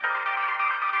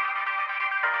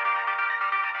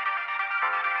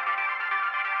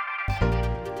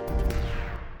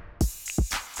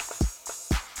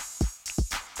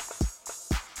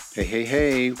Hey, hey,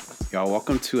 hey, y'all,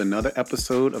 welcome to another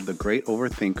episode of The Great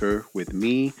Overthinker with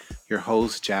me, your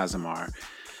host, Jazimar.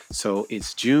 So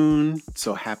it's June,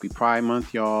 so happy Pride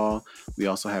Month, y'all. We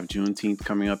also have Juneteenth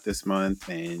coming up this month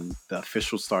and the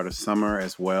official start of summer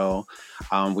as well.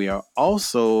 We are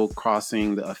also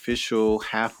crossing the official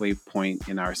halfway point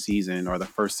in our season or the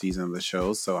first season of the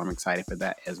show, so I'm excited for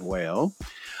that as well.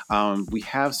 We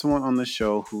have someone on the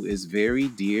show who is very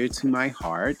dear to my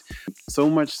heart. So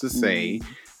much to say.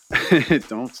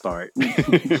 Don't start.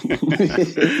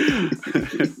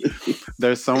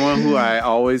 There's someone who I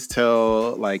always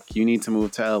tell, like, you need to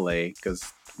move to LA because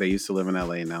they used to live in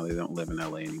LA and now they don't live in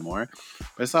LA anymore.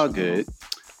 But it's all good.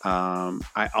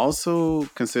 I also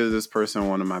consider this person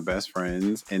one of my best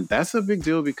friends, and that's a big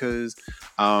deal because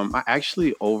I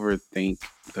actually overthink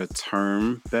the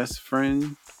term best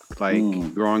friend.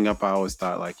 Like growing up, I always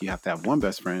thought like you have to have one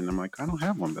best friend. I'm like, I don't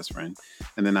have one best friend,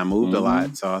 and then I moved a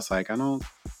lot, so I was like, I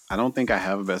don't think I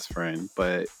have a best friend.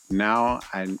 But now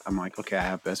I'm like, okay, I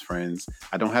have best friends.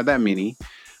 I don't have that many.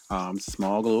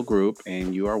 Small little group,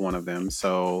 and you are one of them.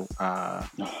 So,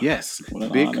 yes, What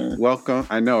an big honor. welcome.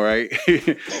 I know, right?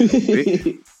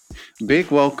 big,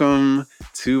 big welcome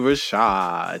to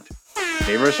Rashad.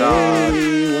 Hey, Rashad.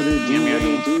 Hey, what it do? What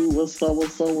Yummy. it do? What's up?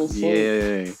 What's up? What's up?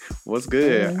 Yeah. What's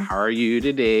good? How are you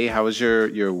today? How was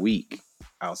your week?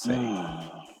 I'll say.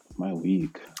 My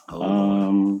week. Oh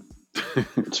Lord.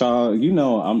 Child,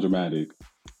 I'm dramatic.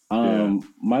 Yeah.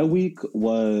 My week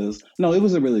was no, it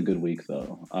was a really good week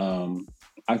though.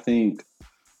 I think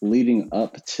leading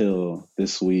up till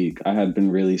this week, I had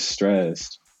been really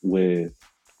stressed with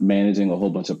managing a whole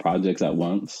bunch of projects at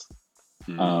once.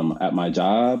 At my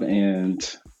job and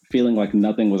feeling like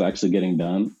nothing was actually getting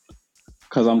done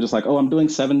because I'm just like, oh, I'm doing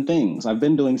 7 things. I've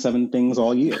been doing 7 things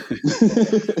all year.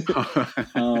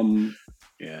 um,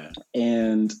 Yeah.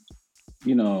 and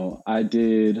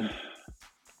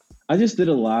I just did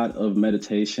a lot of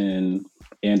meditation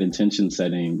and intention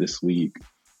setting this week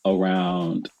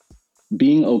around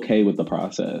being okay with the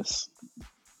process,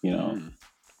 you know,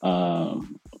 Mm.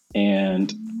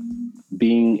 and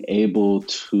being able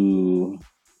to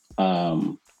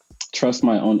trust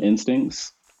my own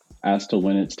instincts as to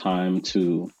when it's time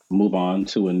to move on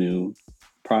to a new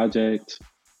project.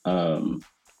 Um,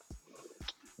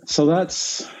 so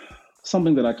that's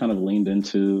something that I kind of leaned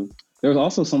into. There was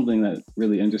also something that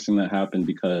really interesting that happened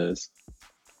because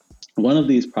one of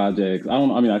these projects,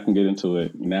 I can get into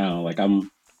it now. Like I'm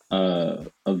a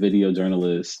video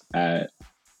journalist at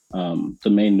the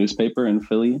main newspaper in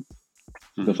Philly,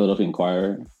 the Philadelphia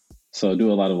Inquirer. So I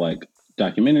do a lot of like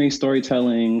documentary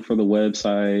storytelling for the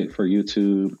website, for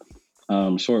YouTube,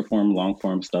 short form, long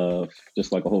form stuff,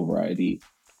 just like a whole variety.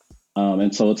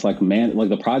 And so it's like like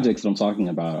the projects that I'm talking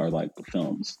about are like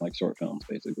films, like short films,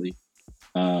 basically.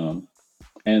 Um,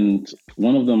 and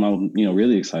one of them I'm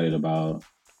really excited about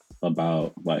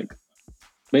like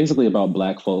basically about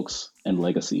Black folks and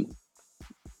legacy,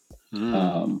 Mm.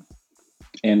 um,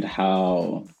 and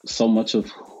how so much of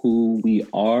who we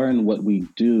are and what we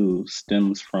do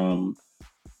stems from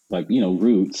like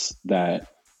roots that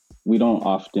we don't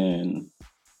often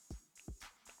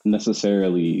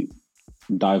necessarily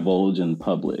divulge in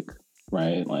public,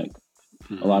 right? Like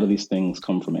a lot of these things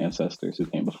come from ancestors who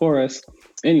came before us.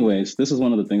 Anyways, this is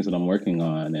one of the things that I'm working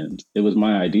on, and it was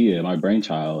my idea, my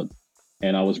brainchild.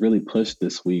 And I was really pushed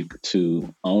this week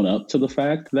to own up to the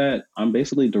fact that I'm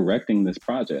basically directing this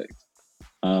project,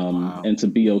 Wow. and to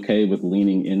be okay with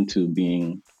leaning into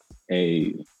being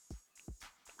a,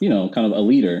 kind of a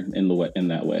leader in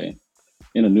that way,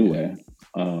 in a new Yeah. way.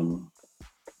 Um,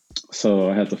 so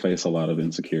I had to face a lot of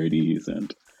insecurities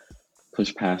and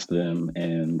push past them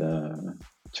and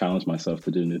challenge myself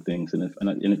to do new things, and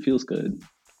it feels good.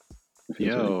 It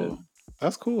feels really good. Yo,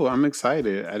 that's cool. I'm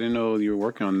excited. I didn't know you were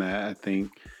working on that.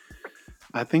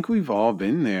 I think we've all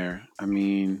been there. I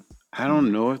mean, I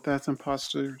don't know if that's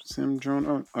imposter syndrome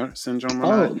or not.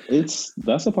 Oh,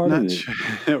 that's a part of Not it.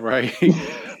 sure, right?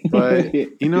 But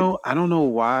I don't know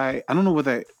why. I don't know where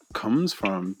that comes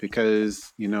from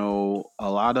because a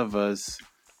lot of us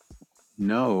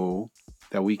know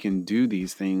that we can do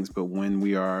these things, but when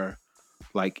we are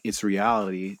like it's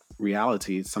reality,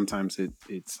 sometimes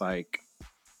it's like,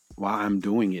 wow, I'm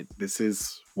doing it. This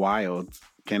is wild.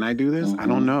 Can I do this? I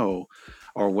don't Hmm. know.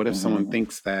 Or what if someone Hmm.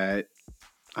 thinks that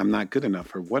I'm not good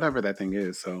enough or whatever that thing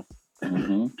is? So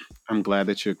Hmm. I'm glad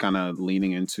that you're kind of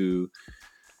leaning into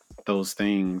those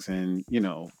things, and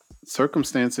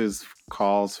circumstances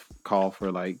call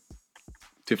for like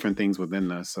different things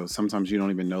within us. So sometimes you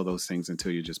don't even know those things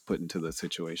until you're just put into the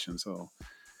situation. So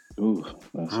Ooh,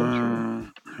 that's so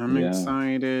true. I'm Yeah.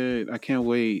 excited. I can't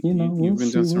wait. You know, You've we'll been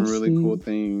see. doing some We'll really cool see.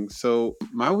 things. So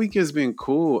my week has been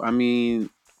cool. I mean,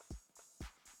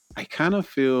 I kind of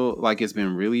feel like it's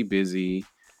been really busy.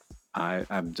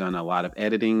 I've done a lot of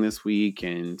editing this week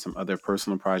and some other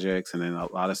personal projects, and then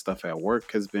a lot of stuff at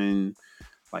work has been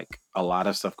like a lot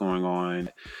of stuff going on.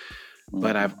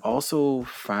 But I've Mhm. also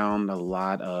found a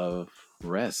lot of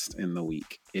rest in the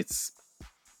week. It's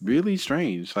really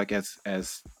strange. Like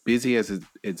as busy as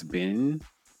it's been,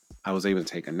 I was able to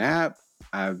take a nap.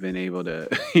 I've been able to,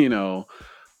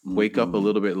 wake up a Mhm.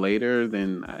 little bit later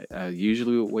than I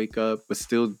usually would wake up, but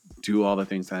still do all the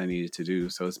things that I needed to do.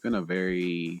 So it's been a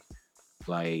very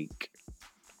like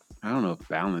I don't know if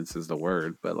balance is the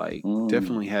word, but like Mm.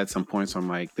 definitely had some points where I'm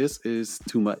like, this is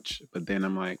too much. But then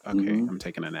I'm like, okay, Mhm. I'm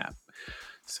taking a nap.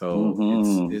 So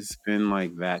Mhm. it's been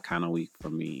like that kind of week for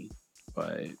me.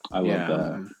 But I love yeah,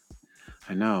 that.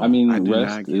 I I know. I mean, do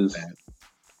not get that.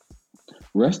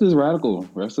 rest is radical.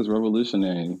 Rest is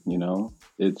revolutionary. You know,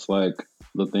 it's like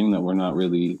the thing that we're not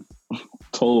really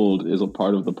told is a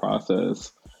part of the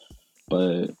process.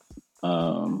 But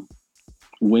um,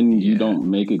 when you Yeah. don't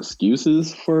make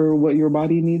excuses for what your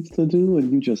body needs to do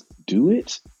and you just do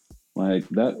it, like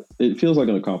that, it feels like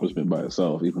an accomplishment by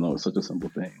itself, even though it's such a simple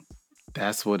thing.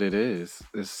 That's what it is.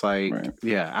 It's like, Right.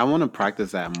 yeah, I want to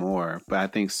practice that more, but I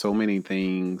think so many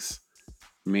things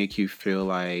make you feel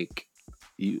like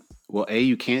you well, A,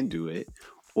 you can't do it,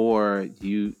 or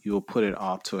you'll put it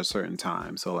off to a certain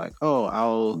time. So like, oh,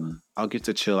 Mm-hmm. I'll get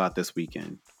to chill out this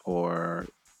weekend, or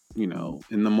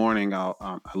in the morning I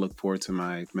look forward to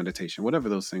my meditation, whatever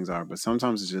those things are. But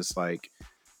sometimes it's just like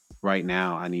right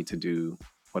now I need to do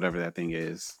whatever that thing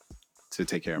is to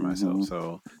take care of myself. Mm-hmm.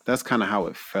 So that's kind of how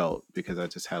it felt because I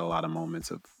just had a lot of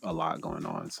moments of a lot going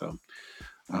on. So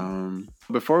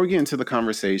before we get into the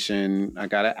conversation, I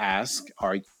gotta ask: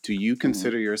 do you Mm-hmm.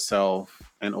 consider yourself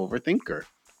an overthinker?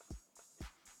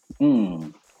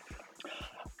 Mm.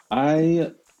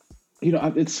 I,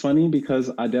 it's funny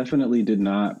because I definitely did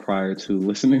not prior to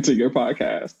listening to your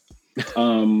podcast.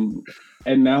 Um,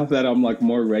 and now that I'm like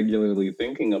more regularly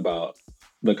thinking about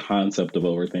the concept of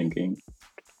overthinking,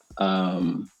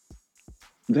 um,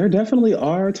 there definitely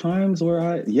are times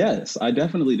where yes, I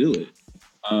definitely do it.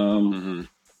 Um, Mm-hmm.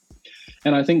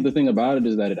 and I think the thing about it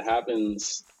is that it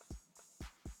happens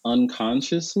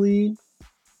unconsciously.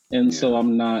 And so Yeah.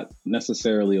 I'm not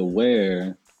necessarily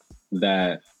aware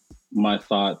that my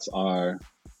thoughts are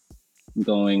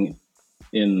going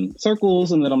in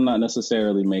circles and that I'm not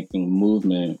necessarily making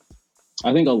movement.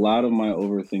 I think a lot of my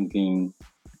overthinking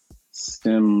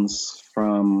stems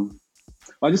from,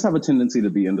 I just have a tendency to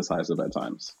be indecisive at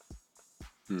times.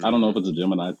 I don't know Mm-hmm. if it's a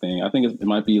Gemini thing. I think it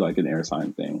might be like an air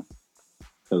sign thing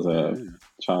because, Yeah.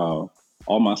 child,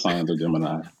 all my signs are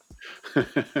Gemini.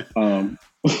 Um,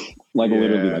 like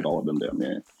literally Yeah. like all of them damn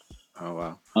near. Oh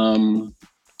wow. Um,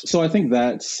 so I think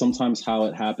that's sometimes how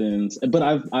it happens. But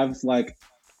I've like,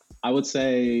 I would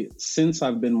say since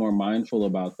I've been more mindful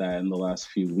about that in the last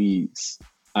few weeks,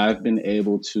 I've been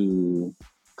able to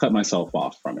cut myself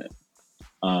off from it.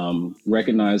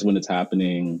 Recognize when it's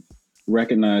happening,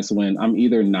 recognize when I'm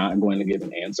either not going to give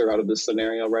an answer out of this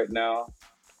scenario right now,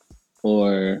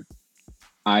 or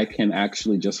I can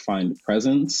actually just find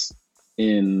presence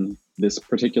in this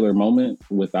particular moment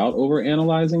without over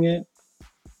analyzing it,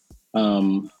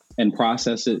 and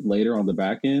process it later on the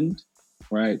back end,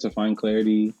 right, to find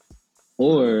clarity. Mm-hmm.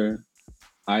 Or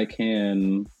I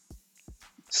can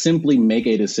simply make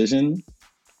a decision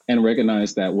and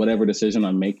recognize that whatever decision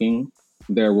I'm making,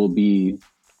 there will be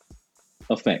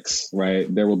effects,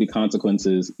 right? There will be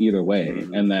consequences either way.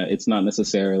 Mm-hmm. And that it's not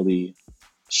necessarily,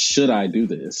 should I do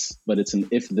this? But it's an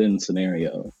if then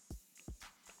scenario.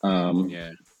 Um,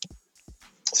 Yeah.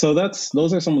 so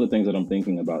those are some of the things that I'm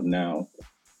thinking about now.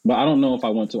 But I don't know if I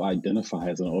want to identify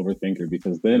as an overthinker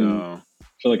because then No. I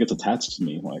feel like it's attached to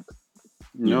me. Like,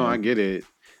 you No, I know, get it.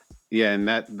 Yeah, and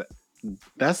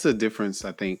that's the difference.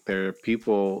 I think there are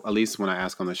people, at least when I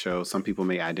ask on the show, some people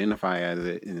may identify as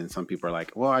it, and then some people are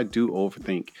like, "Well, I do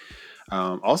overthink."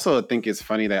 Also, I think it's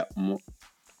funny that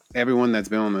everyone that's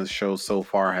been on the show so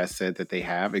far has said that they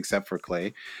have, except for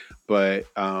Clay.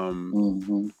 But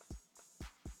mm-hmm,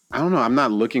 I don't know. I'm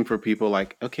not looking for people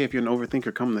like, okay, if you're an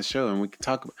overthinker, come on the show and we can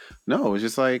talk. No, it's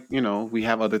just like we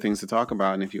have other things to talk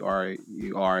about, and if you are,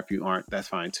 you are. If you aren't, that's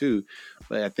fine too.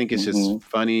 But I think it's just mm-hmm,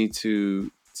 funny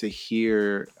to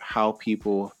hear how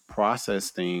people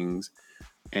process things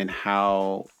and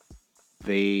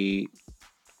they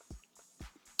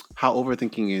how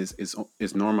overthinking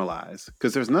is normalized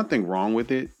because there's nothing wrong with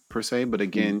it per se, but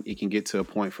again, it can get to a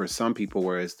point for some people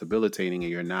where it's debilitating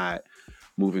and you're not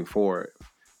moving forward.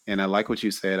 And I like what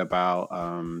you said about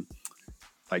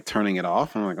like turning it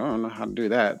off. I'm like, oh, I don't know how to do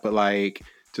that. But like,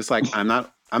 just like I'm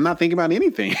not thinking about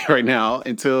anything right now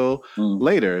until Mm,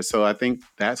 later. So I think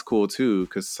that's cool too,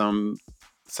 because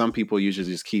some people usually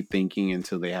just keep thinking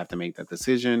until they have to make that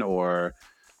decision, or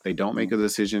they don't make mm, a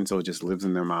decision, so it just lives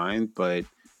in their mind. But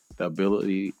the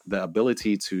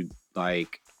ability to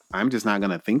like, I'm just not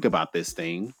gonna think about this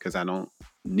thing because I don't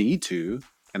need to,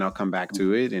 and I'll come back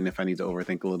to mm. it. And if I need to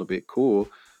overthink a little bit, cool.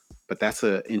 But that's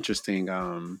an interesting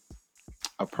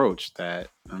approach that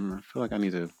I feel like I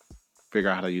need to figure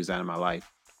out how to use that in my life.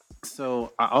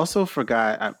 So I also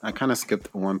forgot, I kind of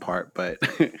skipped one part, but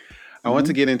I want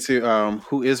to Mhm. get into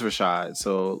who is Rashad.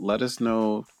 So let us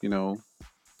know,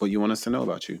 what you want us to know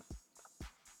about you.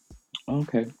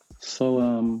 Okay.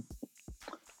 So,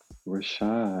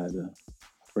 Rashad.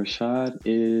 Rashad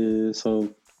is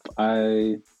so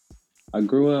I I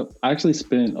grew up. I actually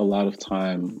spent a lot of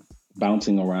time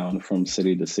bouncing around from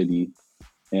city to city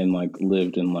and like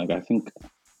lived in like I think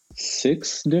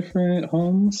six different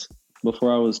homes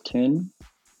before I was 10,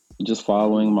 just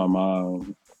following Oh, my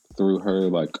mom through her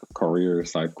like career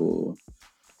cycle.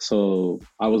 So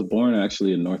I was born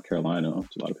actually in North Carolina,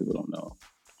 which a lot of people don't know,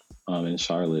 in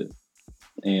Charlotte.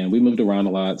 And we moved around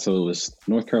a lot. So it was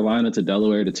North Carolina to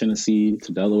Delaware to Tennessee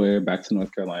to Delaware, back to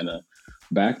North Carolina,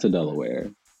 back to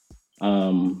Delaware.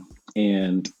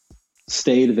 And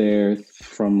stayed there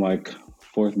from like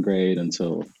fourth grade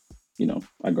until,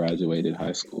 I graduated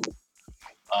high school.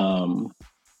 Um,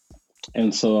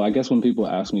 and so I guess when people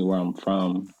ask me where I'm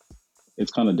from,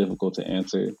 it's kind of difficult to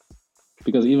answer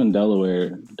because even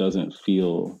Delaware doesn't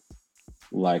feel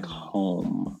like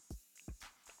home,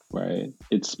 right?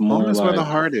 It's home more is where the like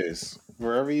heart is.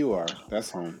 Wherever you are,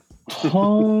 that's home.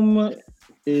 home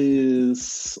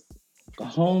is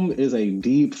home is a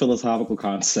deep philosophical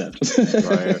concept.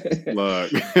 Right.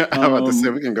 Look, I'm about to say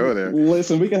we can go there.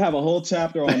 Listen, we can have a whole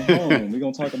chapter on home. We're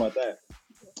gonna talk about that.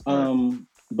 Right.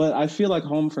 But I feel like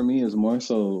home for me is more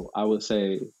so, I would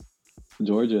say,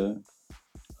 Georgia,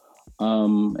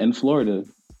 and Florida.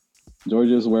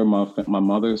 Georgia is where my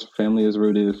mother's family is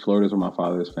rooted. Florida is where my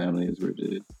father's family is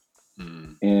rooted.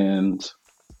 Mm. And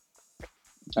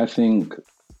I think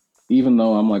even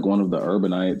though I'm like one of the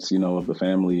urbanites, of the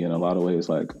family in a lot of ways,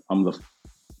 like I'm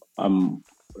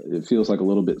it feels like a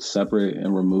little bit separate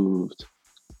and removed.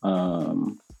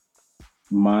 Um,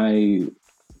 my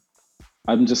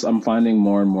I'm finding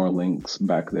more and more links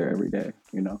back there every day.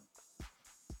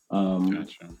 Um,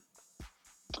 Gotcha.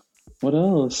 what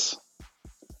else?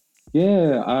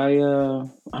 Yeah, I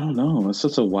don't know. It's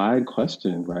such a wide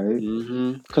question, right?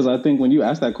 Hmm. Because I think when you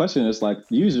ask that question, it's like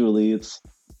usually it's,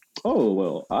 oh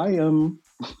well, I am,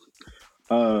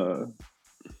 uh,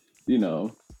 you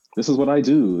know, this is what I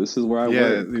do. This is where I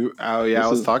Yeah. work. Oh, yeah. I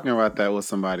This was is, talking about that with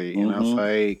somebody, and I was mm-hmm,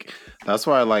 like, that's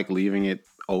why I like leaving it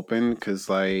open because,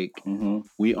 like, mm-hmm,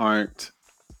 we aren't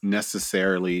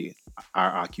necessarily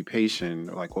our occupation,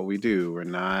 like what we do. We're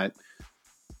not,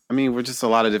 I mean, we're just a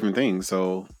lot of different things.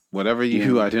 So whatever yeah,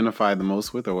 you identify the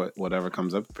most with, or whatever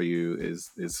comes up for you,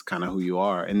 is kind of who you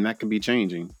are, and that can be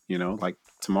changing. Like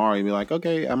tomorrow you'll be like,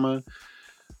 okay, I'm a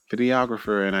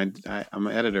videographer, and I'm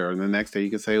an editor, and the next day you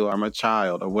can say, well, I'm a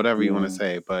child, or whatever you want to yeah.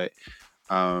 say. But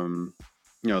um,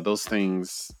 those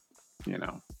things, you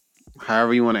know,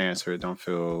 however you want to answer it, don't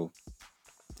feel,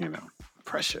 you know,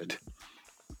 pressured.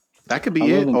 That could I be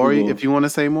love it. when Or people. if you want to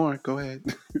say more, go ahead.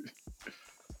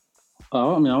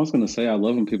 I mean, I was gonna say I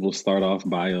love when people start off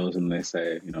bios and they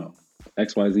say,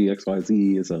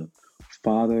 XYZ is a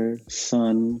father,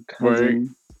 son, Right.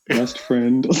 cousin, best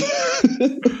friend,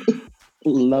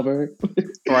 lover.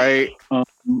 Right. Um,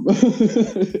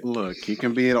 Look, you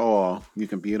can be it all. You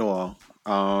can be it all.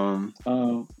 Um,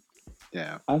 um,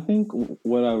 yeah. I think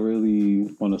what I really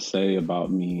want to say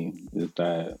about me is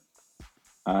that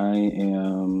I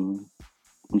am.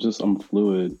 I'm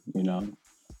fluid.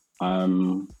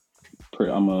 I'm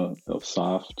I'm a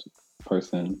soft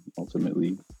person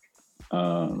ultimately.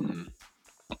 Um, Mm,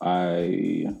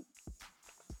 I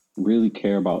really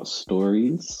care about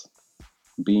stories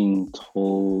being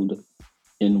told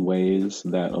in ways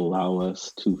that allow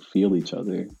us to feel each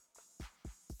other.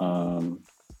 Um,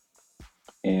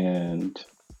 and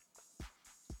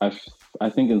I, f- I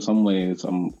think in some ways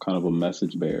I'm kind of a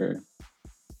message bearer,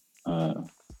 uh,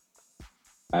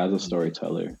 as a mm,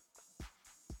 storyteller.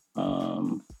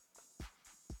 Um,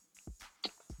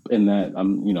 and that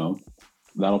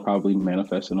that'll probably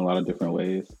manifest in a lot of different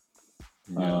ways.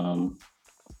 yeah. Um,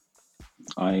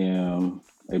 I am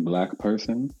a Black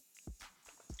person,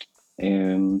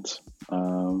 and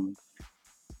um,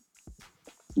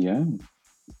 yeah,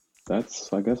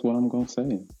 that's I guess what I'm gonna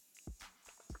say.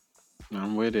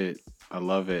 I'm with it. I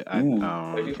love it. Yeah.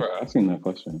 Thank you for asking that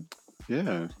question.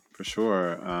 Yeah, for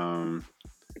sure.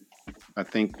 I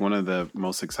think one of the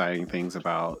most exciting things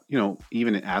about,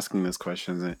 even asking these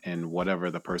questions and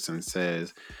whatever the person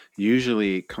says,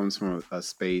 usually it comes from a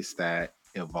space that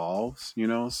evolves,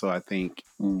 So I think,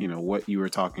 Mm, what you were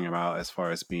talking about as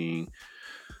far as being,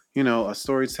 a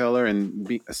storyteller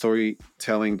and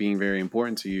storytelling being very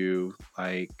important to you,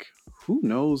 like, who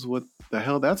knows what the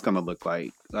hell that's going to look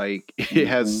like? Like, it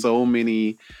has mm-hmm, so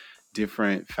many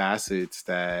different facets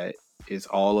that is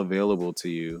all available to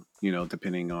you,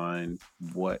 depending on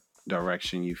what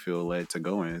direction you feel led to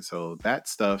go in. So that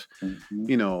stuff, mm-hmm,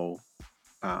 you know,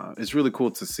 it's really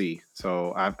cool to see.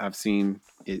 So I've seen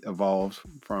it evolve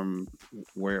from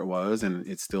where it was, and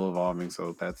it's still evolving.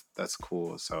 So that's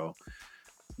cool. So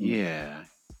mm. yeah,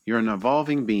 you're an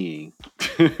evolving being.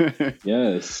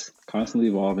 Yes. Constantly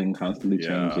evolving, constantly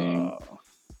changing. Yeah,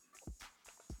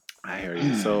 I hear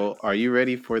you. So are you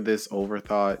ready for this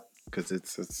overthought? Because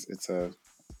it's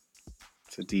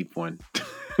a deep one.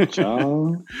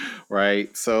 Child,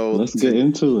 Right. So let's get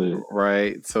into it.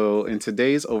 in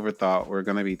today's overthought, we're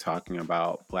going to be talking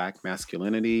about black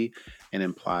masculinity and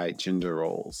implied gender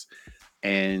roles.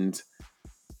 And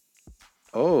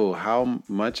oh, how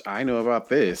much I know about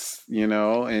this,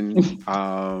 and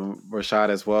Rashad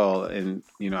as well. And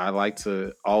I like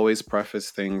to always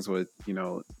preface things with,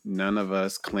 none of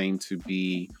us claim to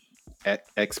be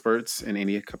experts in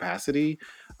any capacity.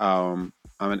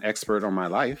 I'm an expert on my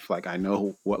life. Like, I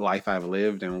know what life I've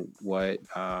lived and what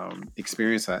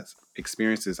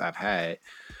experiences I've had.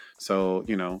 So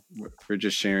we're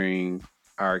just sharing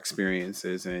our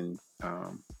experiences and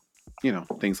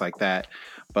things like that.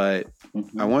 But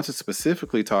I Mm-hmm, want to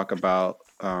specifically talk about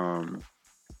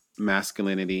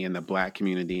masculinity in the Black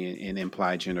community and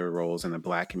implied gender roles in the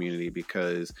Black community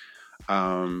because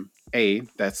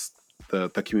that's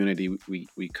the community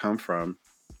we come from,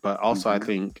 but also I mm-hmm,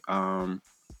 think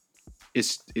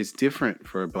it's different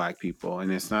for Black people,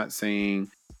 and it's not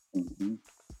saying mm-hmm,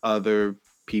 other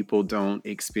people don't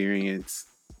experience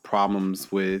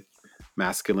problems with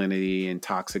masculinity and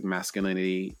toxic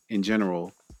masculinity in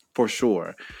general, for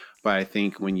sure. But I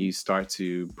think when you start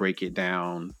to break it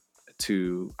down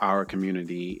to our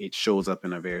community, it shows up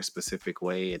in a very specific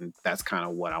way. And that's kind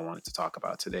of what I wanted to talk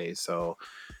about today. So,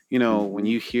 when mm-hmm.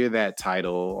 you hear that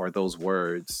title or those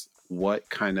words, what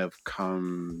kind of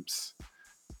comes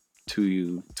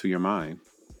to your mind?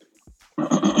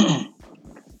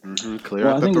 Clear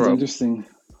Well, out I the think it's throat. interesting.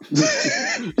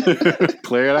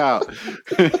 Clear it out.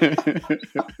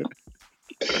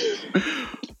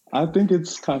 I think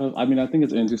it's kind of, I mean, I think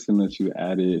it's interesting that you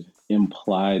added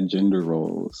implied gender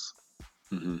roles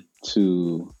hmm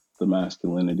to the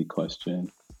masculinity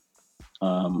question.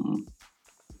 Um,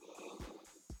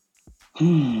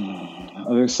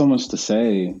 there's so much to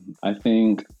say. I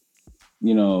think,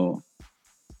 you know,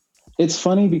 it's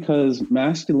funny because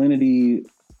masculinity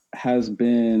has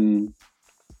been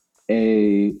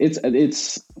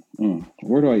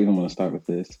where do I even want to start with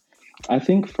this? I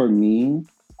think for me,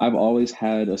 I've always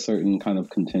had a certain kind of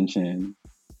contention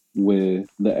with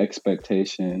the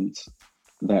expectations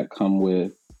that come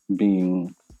with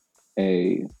being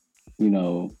a, you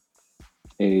know,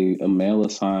 a male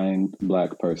assigned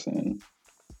black person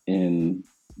in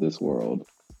this world.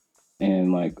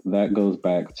 And like that goes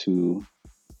back to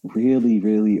really,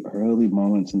 really early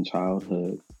moments in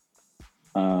childhood,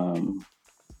 um,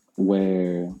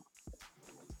 where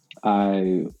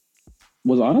I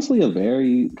was honestly a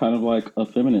very kind of like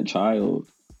effeminate child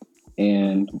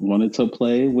and wanted to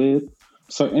play with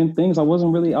certain things. I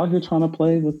wasn't really out here trying to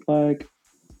play with like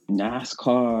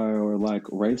NASCAR or like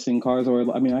racing cars,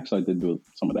 or I mean, actually, I did do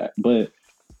some of that, but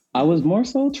I was more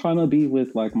so trying to be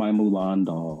with like my Mulan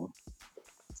doll.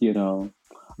 You know,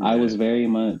 I was Right. very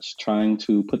much trying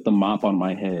to put the mop on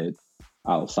my head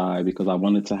outside because I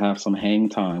wanted to have some hang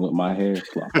time with my hair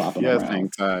flopping Yes, around. hang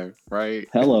time. Right.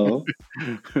 Hello.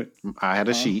 I had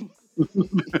a sheet.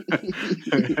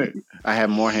 I had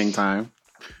more hang time.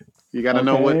 You got to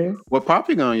know what Okay. what prop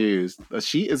you're gonna use. A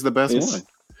sheet is the best one. It's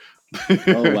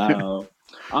Oh wow.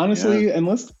 Yes. Honestly, and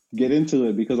let's get into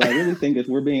it because I really think if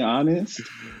we're being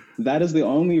honest, that is the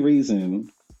only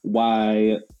reason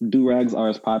why durags are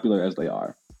as popular as they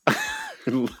are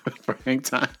For hang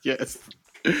time, yes.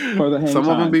 for the hang Some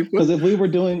of them time. be Because if we were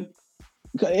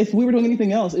doing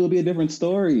anything else, it would be a different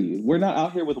story. We're not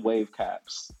out here with wave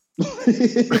caps.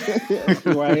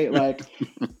 Right? Like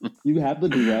you have the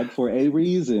durag for a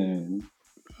reason.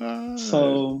 Ah,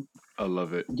 So I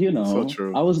love it. you So know,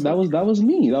 true. I was So that was true. that was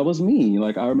me. That was me.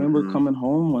 Like I remember hmm coming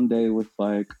home one day with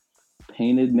like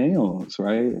painted nails,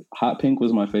 right? Hot pink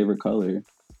was my favorite color.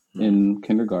 Mm. in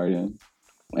kindergarten.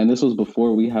 And this was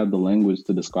before we had the language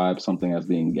to describe something as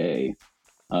being gay.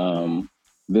 Mm.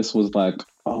 This was like,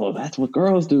 oh, that's what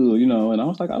girls do, you know? And I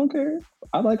was like, I don't care.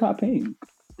 I like hot pink,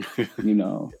 you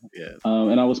know? Yes.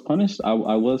 And I was punished. I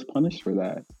was punished for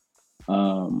that.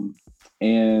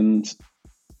 And,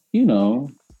 you know,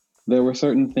 there were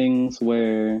certain things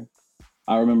where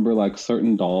I remember like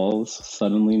certain dolls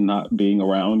suddenly not being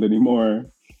around anymore.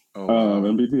 Oh wow.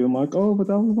 And me being like, oh, but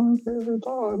that was my favorite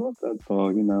doll. I love that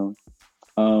doll, you know?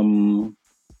 Um,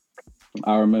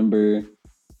 I remember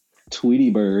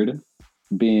Tweety Bird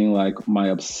being like my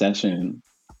obsession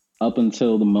up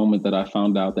until the moment that I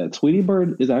found out that Tweety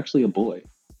Bird is actually a boy.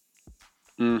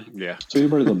 Yeah. Tweety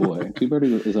Bird is a boy. Tweety Bird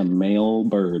is a male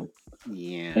bird.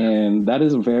 Yeah. And that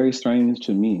is very strange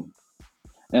to me.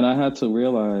 And I had to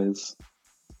realize,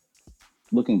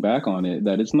 looking back on it,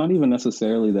 that it's not even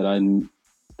necessarily that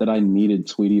I needed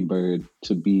Tweety Bird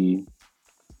to be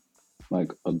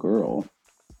like a girl.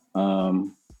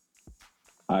 Um,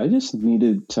 I just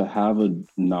needed to have a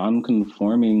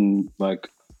non-conforming like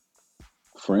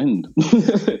friend.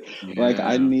 Like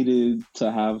I Yeah. needed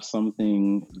to have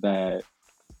something that,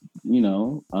 you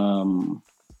know,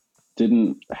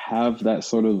 didn't have that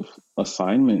sort of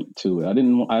assignment to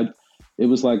it. It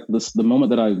was like this, the moment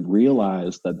that I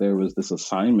realized that there was this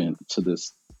assignment to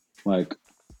this, like,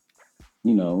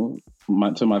 you know,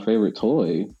 to my favorite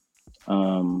toy,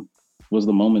 um, was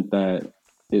the moment that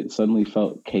it suddenly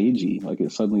felt cagey. Like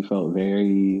it suddenly felt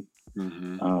very,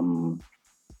 Mm-hmm.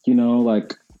 you know,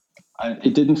 like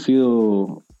it didn't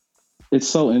feel. It's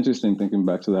so interesting thinking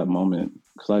back to that moment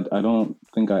because I don't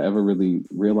think I ever really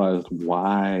realized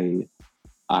why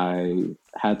I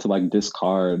had to like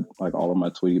discard like all of my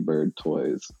Tweety Bird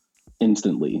toys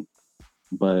instantly.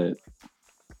 But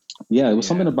yeah, it was Yeah.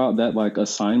 something about that like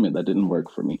assignment that didn't work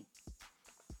for me.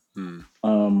 Mm.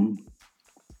 Um,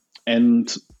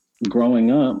 and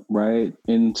growing up, right,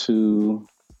 into,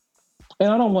 and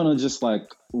I don't want to just like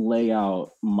lay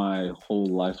out my whole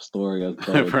life story as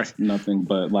though Right. it's nothing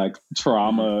but like Mm-hmm.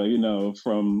 trauma, you know,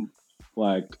 from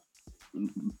like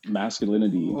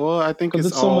masculinity Well, I think because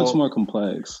it's it's so much all. more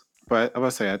complex. But I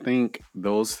would say I think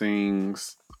those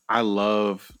things. I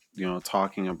love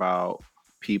talking about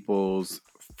people's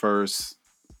first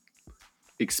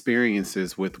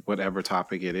experiences with whatever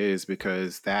topic it is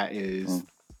because that is Mm,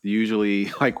 usually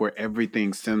like where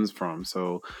everything stems from.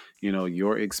 So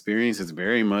your experience is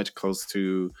very much close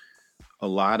to a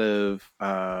lot of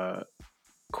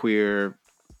queer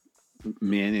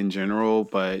men in general,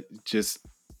 but just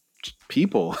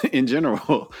people in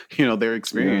general, their yeah.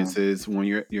 experiences when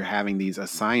you're having these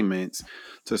assignments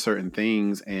to certain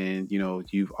things, and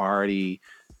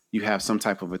you have some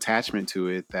type of attachment to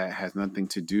it that has nothing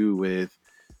to do with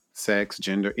sex,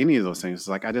 gender, any of those things. It's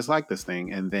like I just like this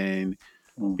thing, and then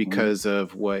Hmm. because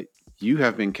of what you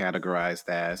have been categorized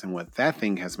as and what that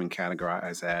thing has been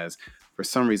categorized as, for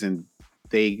some reason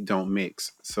they don't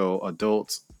mix. So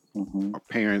adults Hmm. or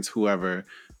parents, whoever,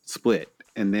 split,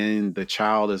 and then the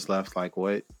child is left like,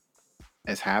 what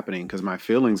is happening? Because my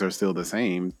feelings are still the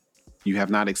same. You have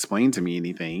not explained to me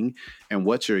anything, and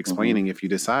what you're Hmm. explaining, if you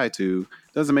decide to,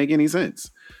 doesn't make any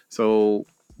sense. So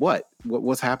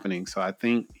what's happening? So I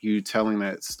think you telling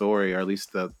that story, or at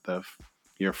least the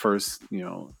your first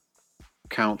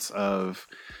counts of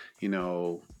you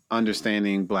know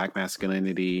understanding black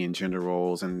masculinity and gender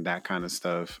roles and that kind of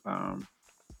stuff.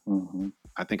 Hmm.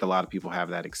 I think a lot of people have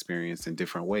that experience in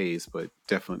different ways, but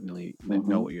definitely know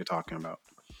Hmm. what you're talking about.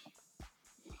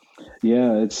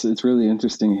 Yeah, it's really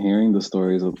interesting hearing the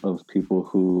stories of people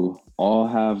who all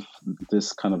have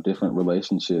this kind of different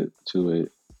relationship to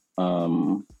it,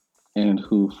 um, and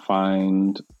who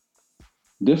find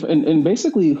different, and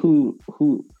basically who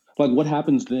like what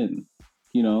happens then,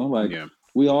 you know, like Yeah.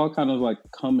 we all kind of like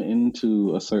come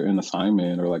into a certain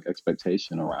assignment or like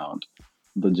expectation around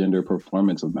the gender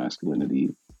performance of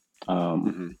masculinity,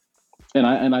 um, Hmm.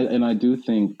 and I do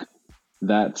think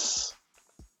that's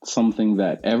something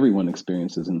that everyone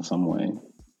experiences in some way.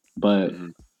 But Hmm.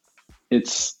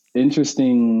 it's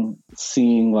interesting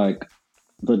seeing like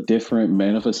the different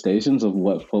manifestations of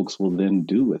what folks will then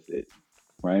do with it,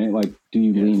 right? Like, do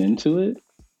you lean Yes. into it?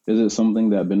 Is it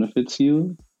something that benefits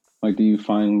you? Like, do you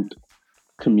find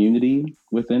community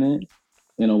within it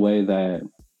in a way that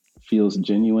feels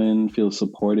genuine, feels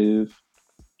supportive,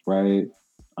 right?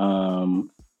 Um,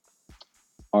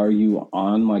 are you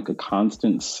on like a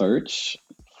constant search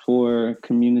for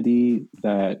community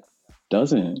that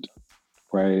doesn't,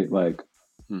 right? Like,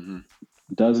 Hmm.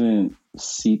 doesn't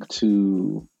seek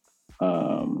to,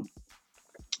 um,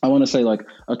 I want to say like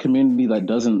a community that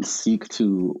doesn't seek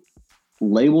to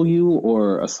label you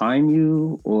or assign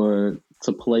you or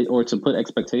to play or to put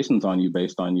expectations on you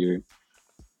based on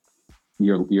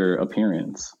your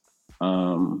appearance.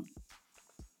 Um,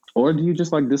 or do you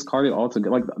just like discard it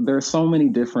altogether? Like there are so many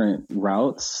different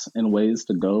routes and ways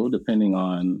to go depending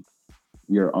on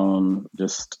your own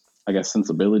just I guess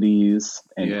sensibilities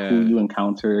and who Yeah. you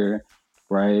encounter,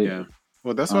 right? Yeah.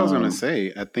 Well, that's what I was gonna Um,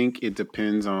 say. I think it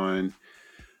depends on,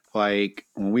 like,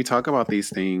 when we talk about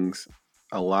these things,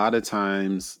 a lot of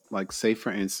times, like, say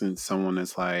for instance, someone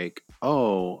is like,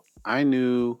 "Oh, I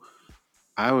knew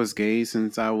I was gay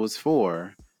since I was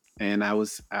 4," and I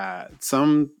was.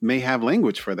 Some may have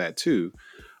language for that too,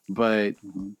 but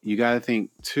mhm, you got to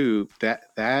think too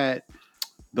that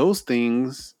those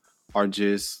things are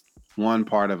just one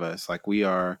part of us. Like, we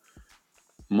are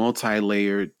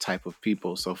multi-layered type of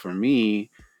people. So for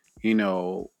me, you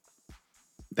know,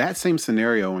 that same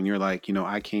scenario when you're like,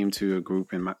 I came to a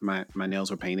group and my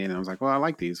nails were painted and I was like, well, I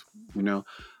like these, you know,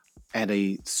 at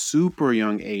a super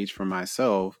young age for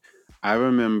myself. I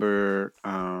remember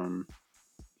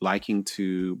liking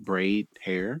to braid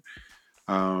hair.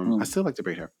 I mm, still like to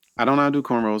braid hair. I don't know how to do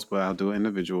cornrows, but I'll do it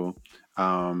individual.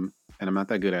 And I'm not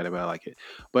that good at it, but I like it.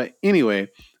 But anyway,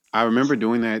 I remember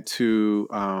doing that to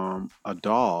a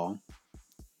doll.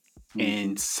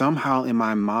 And mhm, somehow in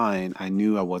my mind, I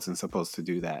knew I wasn't supposed to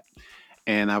do that.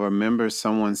 And I remember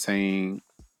someone saying,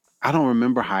 I don't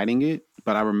remember hiding it,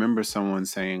 but I remember someone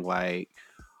saying, like,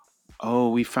 "Oh,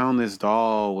 we found this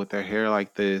doll with their hair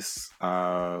like this.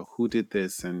 Who did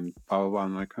this?" And blah blah blah.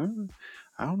 I'm like, huh?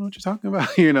 I don't know what you're talking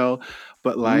about,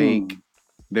 But like, mm,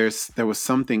 there was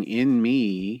something in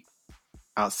me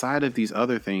outside of these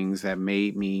other things that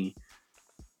made me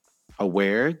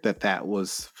aware that that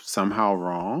was somehow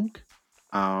wrong,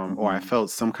 or I mhm, felt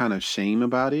some kind of shame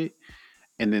about it,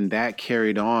 and then that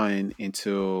carried on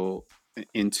into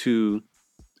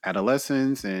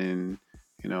adolescence, and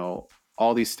you know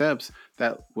all these steps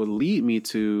that would lead me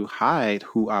to hide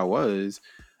who I was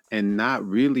and not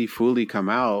really fully come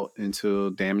out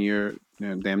until damn near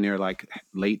like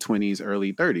late 20s,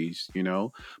 early 30s,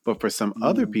 But for some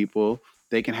other mm, people,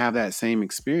 they can have that same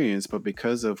experience, but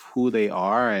because of who they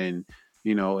are, and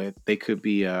if they could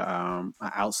be a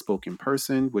outspoken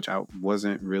person, which I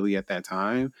wasn't really at that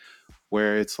time,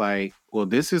 where it's like, well,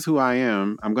 this is who I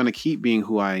am. I'm going to keep being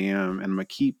who I am, and I'm going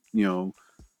to keep,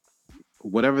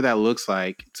 whatever that looks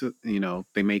like.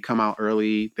 They may come out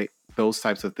early, those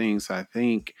types of things. So I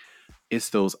think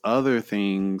it's those other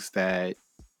things that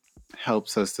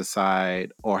helps us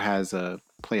decide, or has a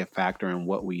play a factor in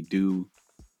what we do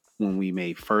when we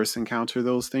may first encounter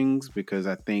those things. Because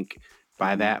I think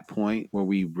by mhm, that point where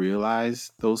we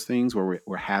realize those things, where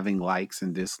we're having likes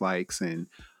and dislikes and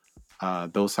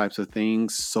those types of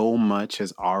things, so much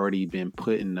has already been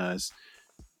put in us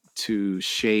to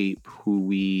shape who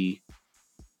we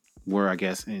were, I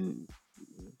guess, and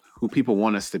who people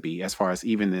want us to be, as far as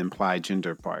even the implied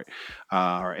gender part,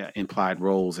 or implied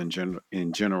roles in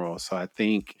general. So I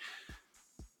think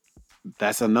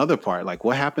that's another part. Like,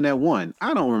 what happened at 1?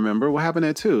 I don't remember. What happened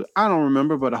at 2? I don't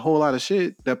remember. But a whole lot of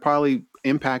shit that probably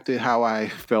impacted how I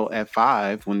felt at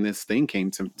 5 when this thing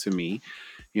came to me.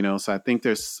 So I think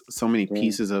there's so many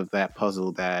sure. pieces of that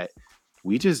puzzle that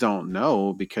we just don't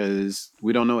know, because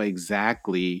we don't know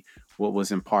exactly what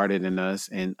was imparted in us,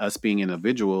 and us being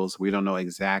individuals, we don't know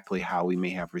exactly how we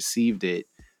may have received it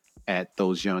at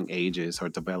those young ages, or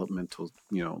developmental,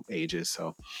 ages.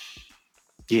 So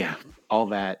yeah, all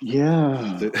that.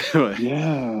 Yeah,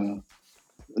 yeah.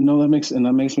 No,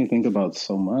 that makes me think about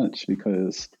so much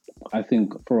because I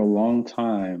think for a long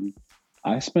time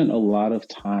I spent a lot of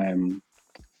time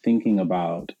thinking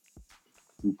about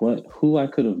what who I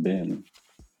could have been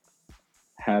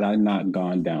had I not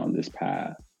gone down this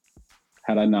path,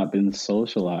 had I not been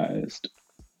socialized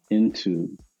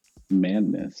into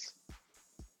madness.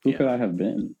 Who could Yeah. I have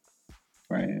been,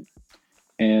 right?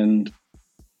 And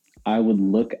I would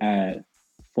look at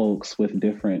folks with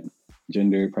different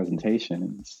gender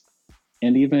presentations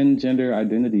and even gender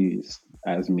identities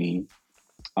as me.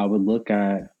 I would look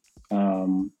at,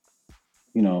 um,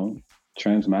 you know,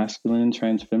 trans masculine,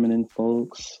 trans feminine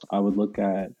folks. I would look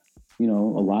at, a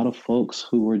lot of folks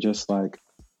who were just like,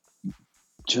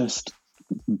 just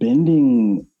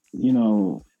bending,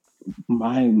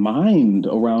 my mind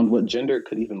around what gender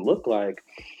could even look like.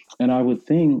 And I would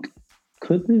think,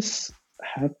 could this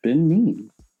have been me?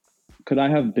 Could I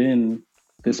have been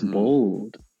this Mm-hmm.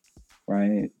 bold,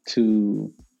 right?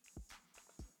 To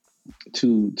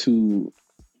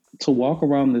to walk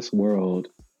around this world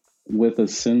with a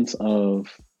sense of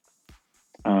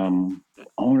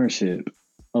ownership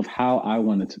of how I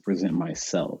wanted to present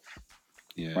myself,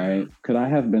 Yeah. right? Could I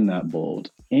have been that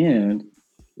bold? And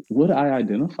would I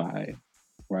identify,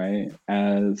 right,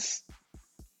 as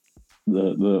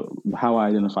the how I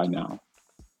identify now?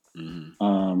 Mm-hmm.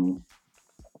 Um,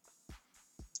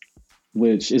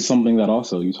 which is something that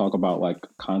also you talk about, like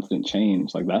constant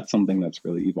change. Like that's something that's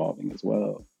really evolving as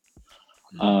well.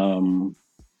 Mm-hmm. Um,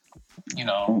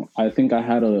 I think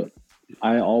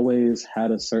I always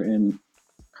had a certain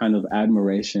kind of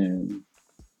admiration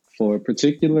for,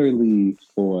 particularly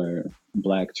for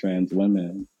Black trans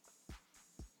women,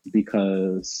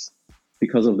 because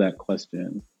of that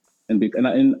question,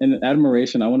 and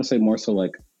admiration. I want to say more so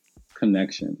like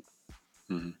connection,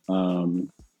 Mm-hmm. um,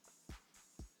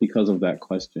 because of that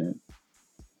question.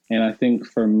 And I think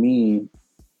for me,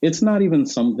 it's not even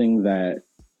something that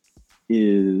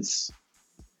is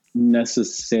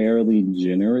necessarily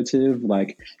generative.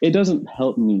 Like it doesn't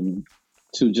help me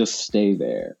to just stay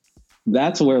there.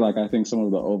 That's where like I think some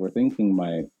of the overthinking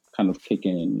might kind of kick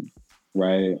in,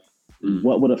 right? Mm-hmm.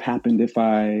 What would have happened if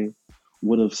I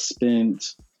would have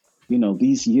spent,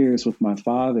 these years with my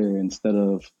father instead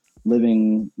of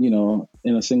living,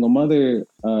 in a single mother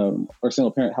or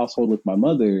single parent household with my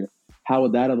mother? How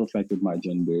would that have affected my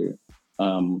gender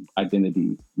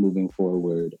identity moving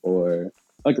forward? Or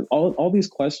like all these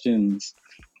questions.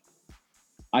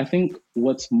 I think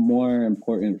what's more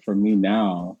important for me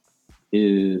now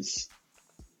is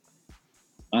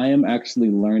I am actually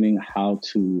learning how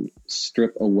to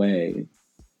strip away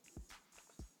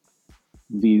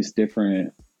these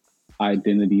different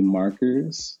identity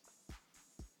markers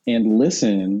and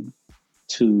listen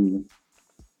to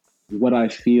what I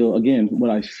feel in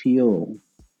my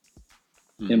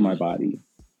Mm-hmm. body,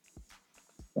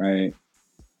 right?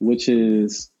 Which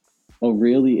is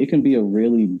it can be a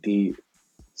really deep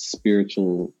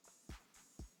spiritual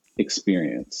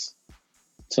experience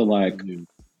to like Mm-hmm.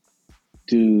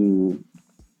 do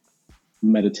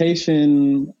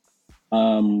meditation,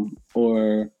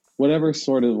 or whatever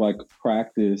sort of like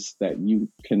practice that you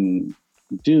can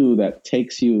do that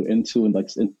takes you into like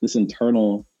this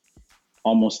internal,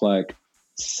 almost like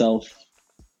self,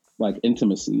 like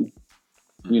intimacy,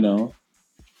 you Mm-hmm. know.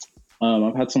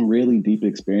 I've had some really deep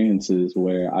experiences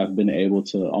where I've been able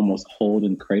to almost hold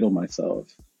and cradle myself,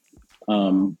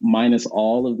 Wow. minus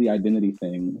all of the identity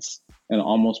things, and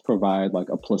almost provide like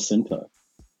a placenta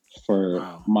for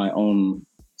Wow. my own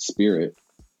spirit,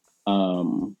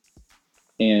 um,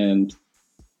 and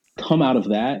come out of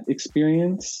that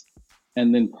experience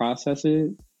and then process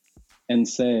it and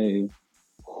say,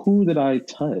 who did I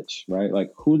touch, right?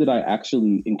 Like, who did I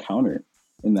actually encounter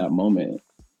in that moment?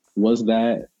 Was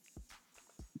that,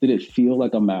 did it feel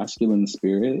like a masculine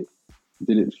spirit?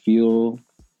 Did it feel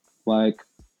like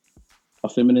a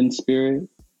feminine spirit?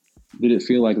 Did it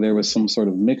feel like there was some sort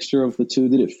of mixture of the two?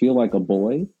 Did it feel like a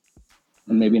boy and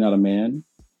Mm-hmm. maybe not a man?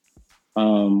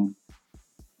 Um,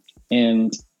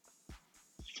 and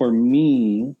for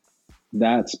me,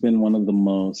 that's been one of the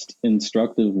most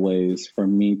instructive ways for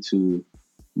me to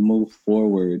move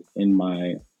forward in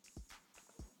my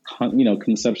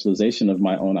conceptualization of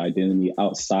my own identity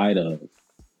outside of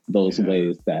those Yeah.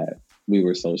 ways that we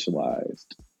were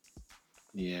socialized.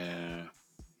 Yeah.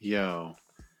 Yo,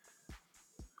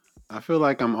 I feel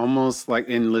like I'm almost like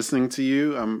in listening to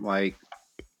you, I'm like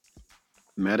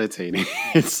meditating.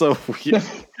 It's so weird.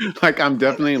 Like I'm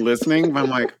definitely listening, but I'm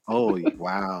like, oh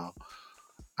wow.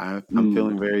 I'm Mm.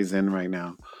 feeling very zen right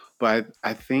now. But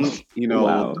I think,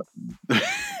 Wow.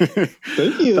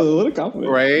 Thank the, you. What a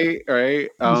compliment. right, right.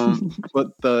 But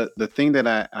the thing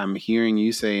that I'm hearing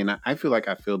you say, and I feel like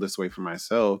I feel this way for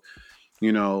myself,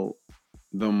 you know,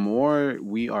 the more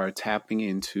we are tapping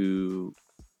into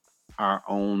our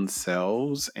own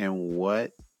selves and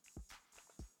what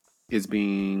is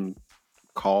being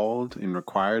called and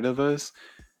required of us,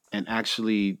 and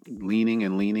actually leaning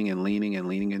and leaning and leaning and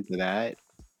leaning into that,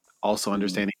 also Mm.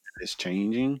 understanding that it's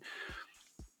changing,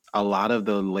 a lot of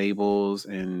the labels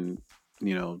and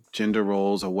gender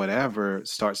roles or whatever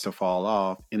starts to fall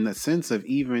off, in the sense of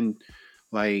even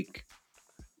like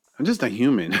I'm just a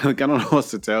human. Like I don't know what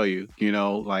to tell you.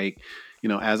 Like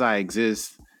as I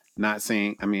exist, not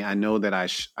saying. I mean, I know that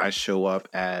I show up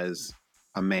as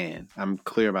a man. I'm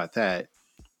clear about that.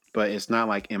 But it's not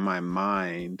like in my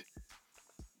mind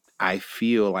I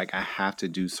feel like I have to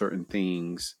do certain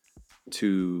things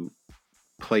to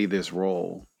play this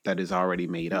role that is already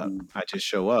made up. Mm. I just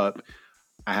show up.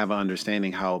 I have an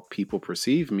understanding how people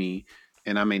perceive me,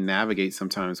 and I may navigate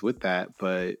sometimes with that.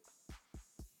 But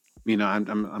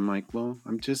I'm like, well,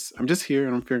 I'm just here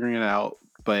and I'm figuring it out.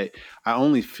 But I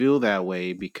only feel that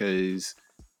way because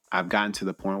I've gotten to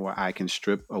the point where I can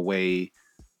strip away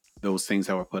those things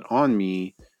that were put on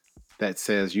me that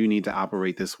says you need to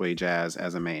operate this way, Jazz,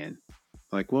 as a man.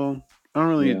 Like, well, I don't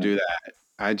really need Yeah. to do that.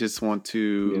 I just want Yeah.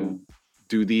 to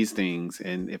do these things.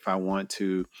 And if I want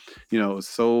to, it's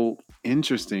so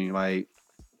interesting, like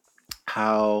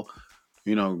how,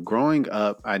 growing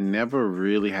up, I never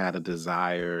really had a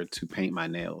desire to paint my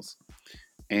nails.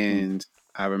 Mm. And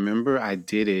I remember I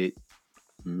did it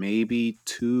maybe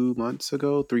 2 months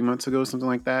ago, 3 months ago, something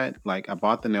like that. Like I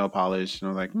bought the nail polish and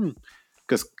I was like,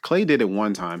 because Clay did it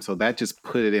one time. So that just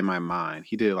put it in my mind.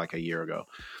 He did it like a year ago.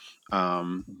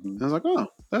 Mm-hmm. I was like, oh,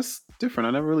 that's different.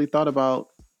 I never really thought about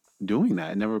doing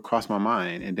that. It never crossed my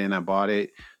mind. And then I bought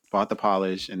the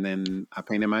polish, and then I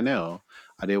painted my nail.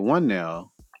 I did one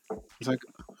nail. I was like,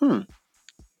 and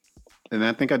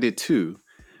I think I did two.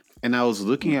 And I was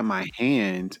looking at my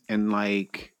hand, and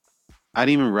like I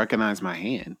didn't even recognize my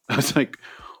hand. I was like,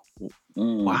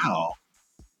 Mm. wow,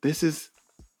 this is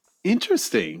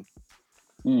interesting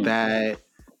Mm. that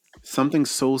something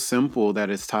so simple that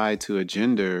is tied to a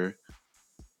gender,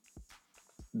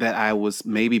 that I was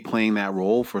maybe playing that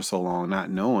role for so long, not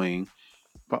knowing,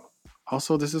 but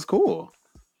also this is cool.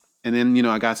 And then,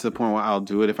 I got to the point where I'll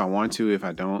do it if I want to. If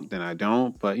I don't, then I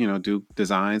don't. But, do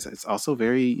designs. It's also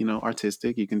very,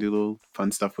 artistic. You can do little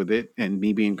fun stuff with it. And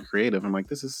me being creative, I'm like,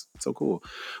 this is so cool.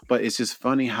 But it's just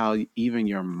funny how even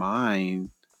your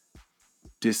mind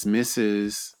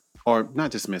dismisses, or not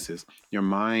dismisses, your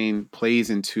mind plays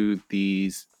into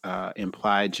these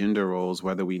implied gender roles,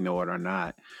 whether we know it or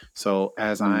not. So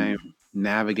as I'm Mm.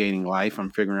 navigating life,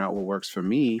 I'm figuring out what works for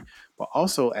me, but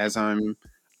also as I'm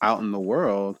out in the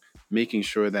world, making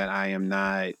sure that I am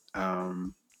not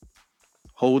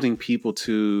holding people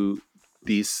to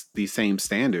these same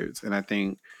standards. And I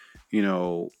think, you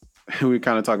know, we were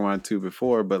kind of talking about it too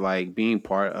before, but like being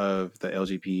part of the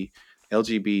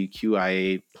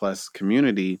LGBTQIA plus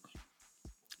community,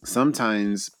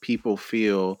 sometimes people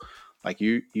feel like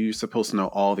you're supposed to know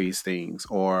all these things,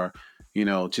 or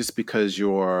just because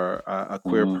you're a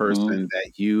queer Mm-hmm. person,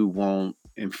 that you won't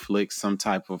inflict some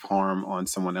type of harm on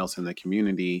someone else in the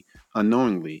community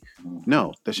unknowingly. Mm-hmm.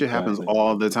 No, that shit happens Exactly.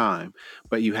 all the time,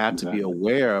 but you have to be Exactly.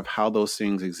 aware of how those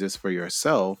things exist for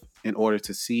yourself in order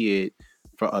to see it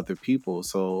for other people.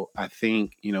 So I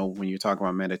think, when you talk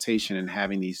about meditation and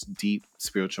having these deep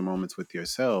spiritual moments with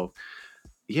yourself,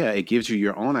 yeah, it gives you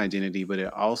your own identity, but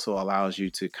it also allows you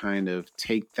to kind of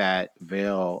take that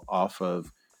veil off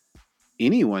of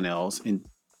anyone else and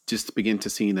just begin to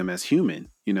see them as human.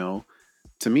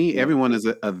 To me, Yeah. everyone is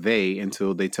a they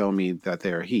until they tell me that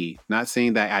they're a he. Not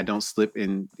saying that I don't slip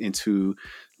into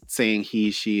saying he,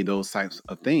 she, those types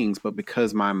of things, but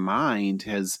because my mind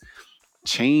has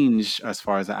changed as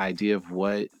far as the idea of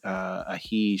what a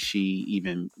he, she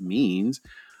even means,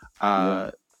 Yeah.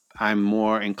 uh, I'm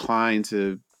more inclined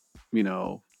to,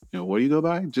 what do you go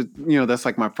by? Just, that's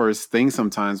like my first thing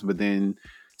sometimes, but then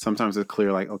sometimes it's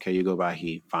clear, like, okay, you go by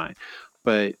he, fine.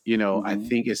 But, I Mm-hmm.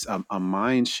 think it's a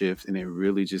mind shift, and it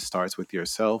really just starts with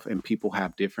yourself, and people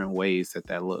have different ways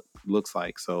that looks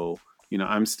like. So,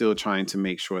 I'm still trying to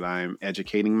make sure that I'm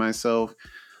educating myself,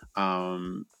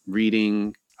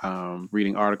 reading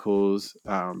articles,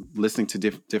 listening to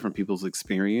different people's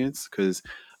experience. Because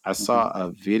I Mm-hmm. saw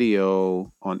a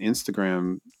video on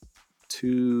Instagram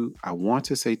I want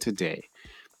to say today,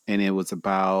 and it was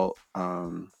about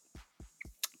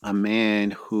a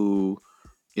man who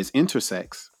is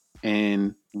intersex.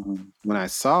 And Mm-hmm. when I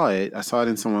saw it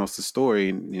in someone else's story,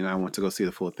 and I went to go see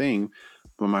the full thing.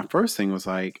 But my first thing was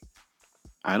like,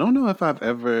 I don't know if I've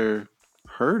ever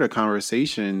heard a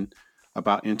conversation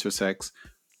about intersex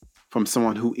from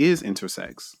someone who is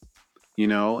intersex,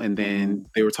 and then Mm-hmm.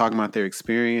 they were talking about their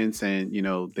experience, and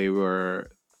they were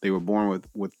born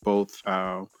with both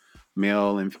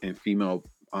male and female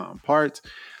parts,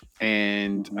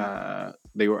 and Mm-hmm.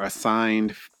 they were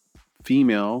assigned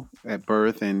female at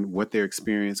birth, and what their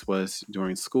experience was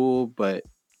during school, but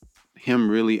him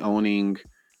really owning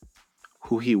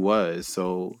who he was.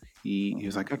 So he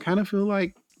was Mm-hmm. like, I kind of feel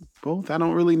like both. I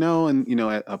don't really know. And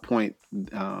at a point,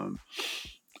 um,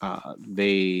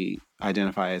 they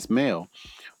identify as male,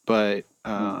 but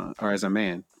Mm. or as a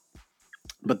man.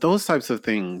 But those types of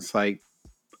things, like,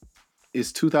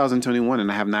 it's 2021,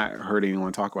 and I have not heard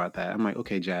anyone talk about that. I'm like,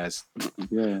 okay, Jazz.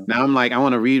 Yeah. Now I'm like, I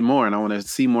want to read more, and I want to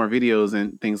see more videos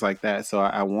and things like that. So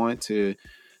I want to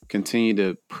continue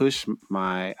to push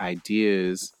my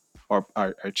ideas, or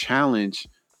challenge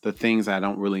the things I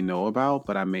don't really know about,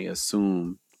 but I may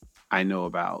assume I know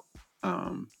about.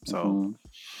 So, Mm-hmm.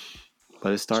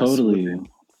 but it starts Totally. within.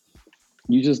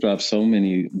 You just dropped so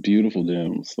many beautiful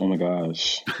gems. Oh my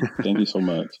gosh. Thank you so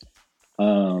much.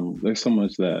 There's so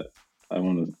much that I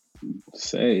want to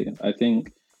say. I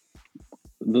think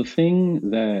the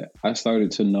thing that I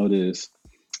started to notice,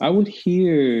 I would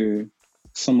hear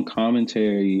some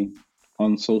commentary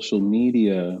on social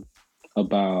media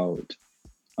about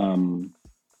um,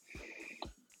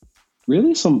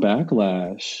 really some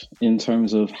backlash in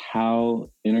terms of how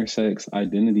intersex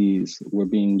identities were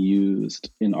being used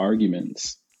in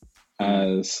arguments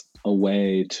Mm, as a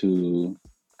way to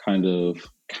kind of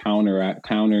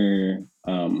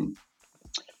um,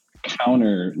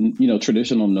 counter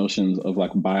traditional notions of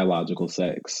like biological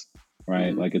sex,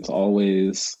 right? mhm, Like it's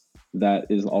always that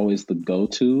is always the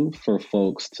go-to for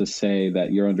folks to say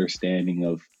that your understanding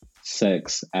of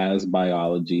sex as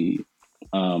biology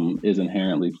is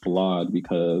inherently flawed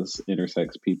because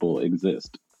intersex people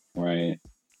exist, right?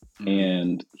 mhm,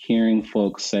 And hearing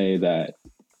folks say that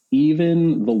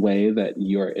even the way that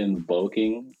you're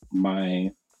invoking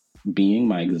my being,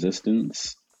 my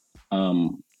existence,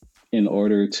 um, in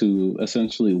order to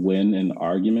essentially win an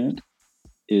argument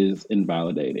is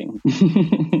invalidating.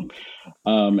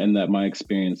 And that my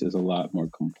experience is a lot more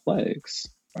complex,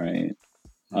 right?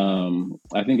 mhm.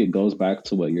 I think it goes back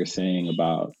to what you're saying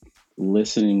about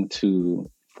listening to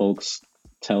folks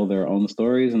tell their own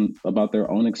stories and about their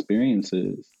own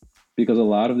experiences. Because a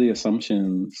lot of the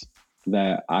assumptions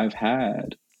that I've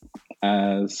had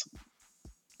as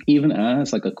even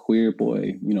as like a queer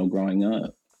boy, growing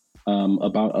up,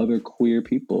 about other queer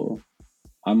people,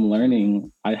 I'm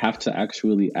learning I have to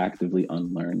actually actively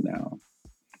unlearn now.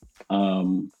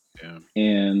 Um, Yeah.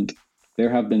 and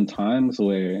there have been times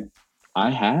where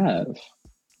I have,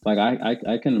 like,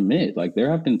 I can admit, like,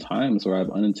 there have been times where I've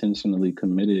unintentionally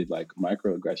committed like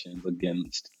microaggressions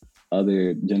against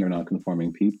other gender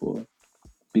nonconforming people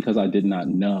because I did not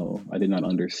know, I did not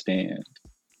understand.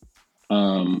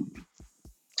 Um,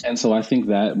 and so I think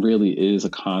that really is a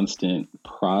constant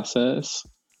process.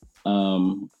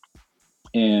 Um,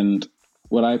 And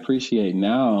what I appreciate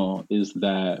now is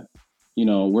that,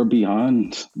 we're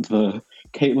beyond the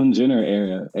Caitlyn Jenner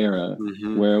era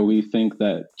Mhm. where we think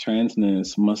that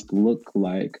transness must look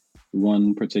like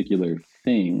one particular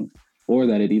thing, or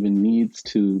that it even needs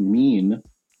to mean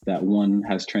that one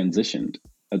has transitioned,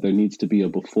 that there needs to be a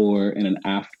before and an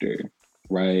after,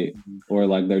 right? Or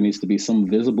like there needs to be some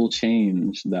visible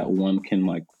change that one can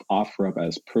like offer up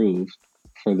as proof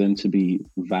for them to be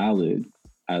valid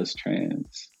as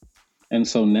trans. And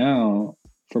so now,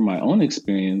 for my own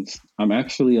experience, I'm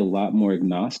actually a lot more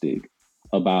agnostic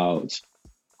about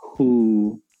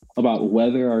who, about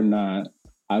whether or not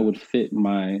I would fit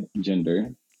my gender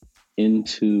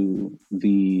into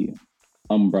the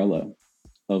umbrella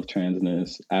of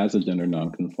transness as a gender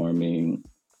nonconforming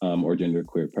or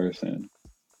genderqueer person.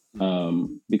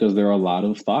 Mhm. Because there are a lot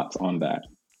of thoughts on that,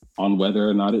 on whether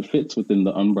or not it fits within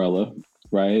the umbrella,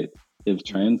 right? If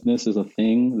Mhm. transness is a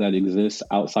thing that exists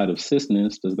outside of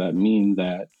cisness, does that mean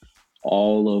that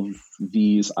all of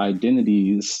these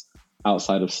identities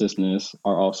outside of cisness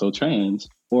are also trans,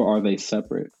 or are they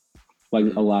separate? Like a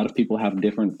Mhm. lot of people have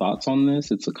different thoughts on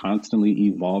this. It's a constantly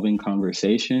evolving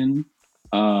conversation.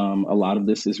 A lot of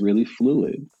this is really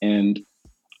fluid, and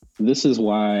this is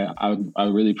why I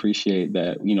really appreciate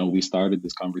that we started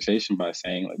this conversation by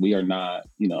saying like we are not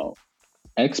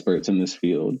experts in this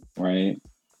field, right?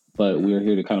 But Mhm. we're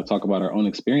here to kind of talk about our own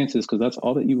experiences because that's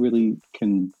all that you really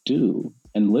can do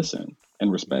and listen and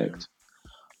Yeah. respect.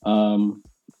 Um,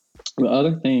 the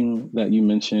other thing that you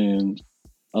mentioned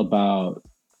about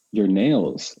your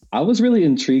nails, I was really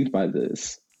intrigued by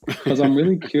this because I'm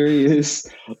really curious.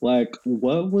 Like,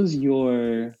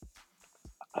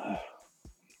 uh,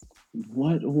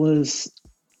 what was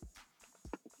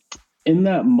in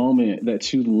that moment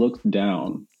that you looked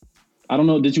down? I don't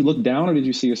know. Did you look down or did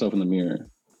you see yourself in the mirror?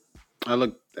 I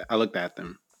looked. I looked at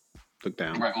them. Looked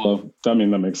down. Right. Well, I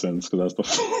mean, that makes sense because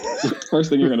that's the first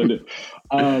thing you're going to do.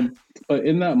 But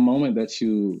in that moment that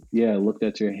you, yeah, looked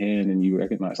at your hand and you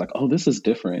recognized, like, oh, this is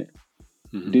different,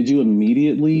 Mhm. did you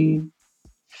immediately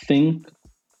think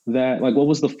that, like, what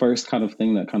was the first kind of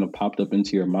thing that kind of popped up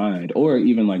into your mind or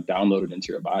even like downloaded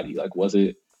into your body? Like, was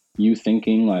it you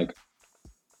thinking, like,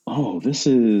 oh, this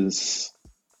is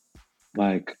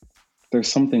like,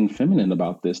 there's something feminine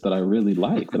about this that I really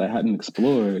like that I hadn't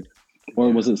explored? Or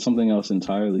was Yeah. it something else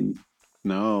entirely?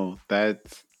 No,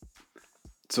 that's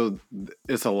so.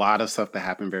 It's a lot of stuff that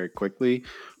happened very quickly,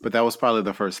 but that was probably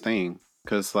the first thing.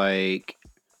 Because like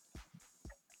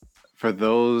for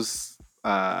those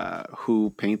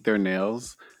who paint their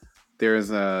nails,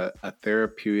 there's a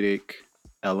therapeutic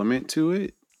element to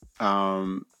it.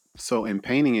 Um, so in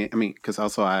painting it, I mean, because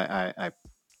also I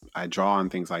draw on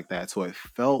things like that, so it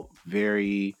felt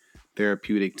very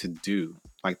therapeutic to do,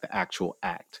 like the actual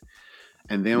act.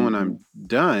 And then when Mm-hmm. I'm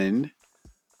done,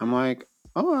 I'm like,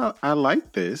 oh, I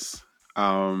like this.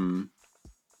 Um,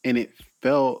 and it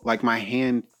felt like my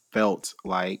hand felt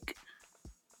like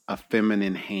a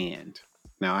feminine hand.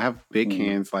 Now I have big Mm.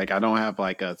 hands. Like I don't have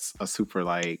like a super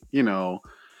like,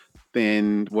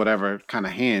 thin, whatever kind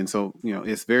of hand. So,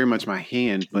 it's very much my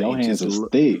hand, but Your it hands just is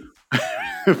look thick.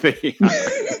 they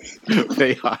are.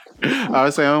 They are. I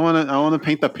would say I want to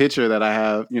paint the picture that I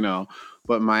have,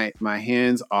 but my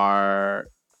hands are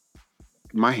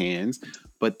my hands,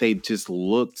 but they just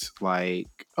looked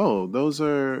like, oh, those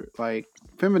are like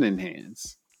feminine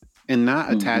hands, and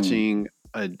not Hmm. attaching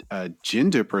a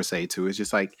gender per se to it. It's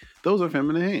just like those are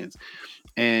feminine hands,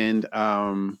 and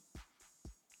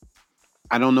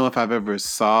I don't know if I've ever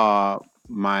saw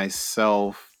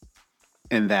myself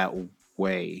in that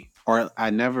way, or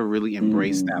I never really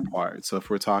embraced that Mm. part. So if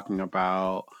we're talking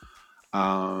about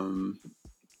um,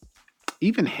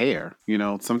 even hair,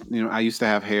 I used to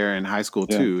have hair in high school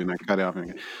Yeah. too, and I cut it off.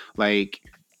 And like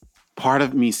part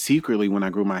of me secretly, when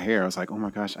I grew my hair, I was like, oh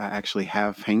my gosh, I actually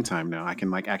have hang time now. I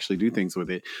can like actually do things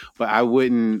with it, but I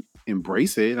wouldn't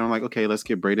embrace it. And I'm like, okay, let's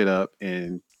get braided up,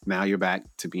 and now you're back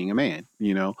to being a man.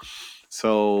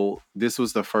 So this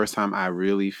was the first time I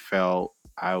really felt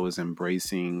I was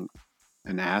embracing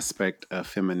an aspect of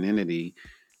femininity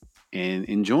and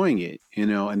enjoying it.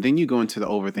 And then you go into the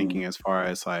Mm. overthinking as far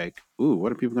as like, ooh,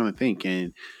 what are people going to think?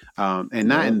 And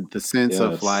not Yep. in the sense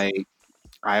of Yes. like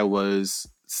I was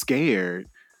scared,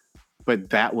 but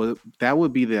that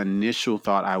would be the initial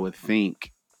thought I would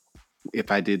think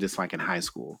if I did this like in high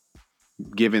school,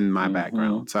 given my Hmm.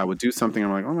 background. So I would do something.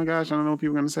 I'm like, oh my gosh, I don't know what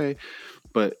people are going to say,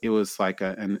 but it was like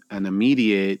an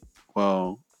immediate,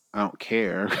 well, I don't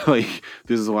care. Like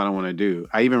this is what I want to do.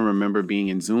 I even remember being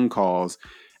in Zoom calls,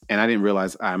 and I didn't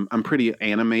realize I'm pretty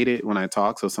animated when I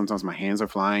talk. So sometimes my hands are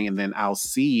flying, and then I'll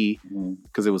see, Hmm.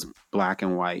 because it was black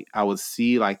and white, I would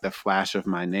see like the flash of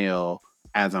my nail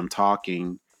as I'm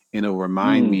talking, and it'll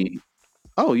remind Mm. me,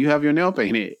 oh, you have your nail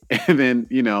painted. And then,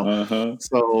 Uh-huh.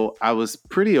 so I was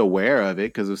pretty aware of it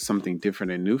because it was something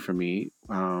different and new for me.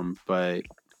 But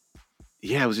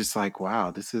yeah, it was just like,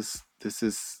 wow, this is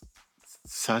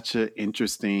such an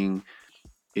interesting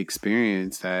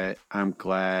experience that I'm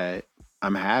glad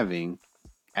I'm having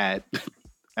at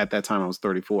at that time. I was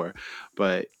 34,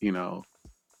 but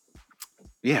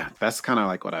yeah, that's kind of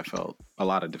like what I felt. A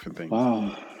lot of different things.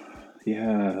 Wow.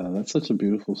 Yeah, that's such a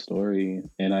beautiful story.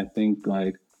 And I think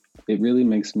like it really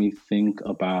makes me think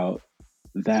about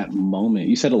that moment.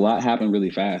 You said a lot happened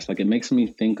really fast. Like it makes me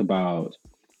think about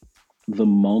the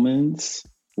moments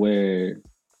where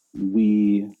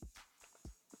we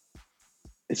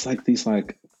it's like these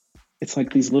like it's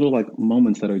like these little like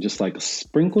moments that are just like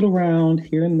sprinkled around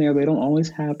here and there. They don't always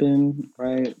happen,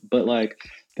 right? But like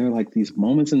they're like these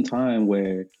moments in time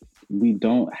where we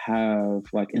don't have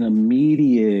like an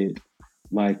immediate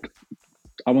like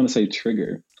I want to say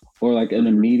trigger or like an Mhm.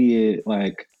 immediate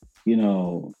like,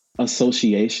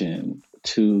 association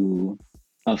to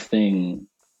a thing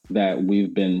that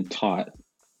we've been taught.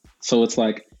 So it's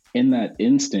like in that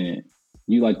instant,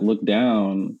 you like look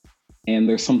down and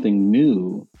there's something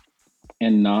new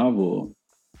and novel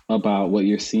about what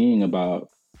you're seeing about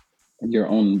your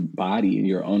own body,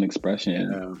 your own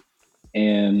expression. Yeah,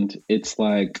 And it's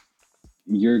like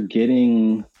you're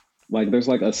getting like there's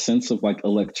like a sense of like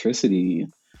electricity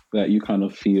that you kind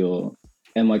of feel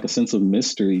and like a sense of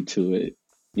mystery to it,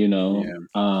 you know,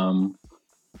 yeah.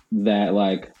 that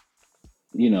like,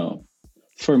 you know,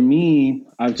 for me,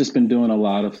 I've just been doing a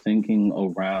lot of thinking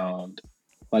around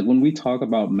like when we talk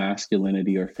about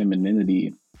masculinity or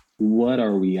femininity, what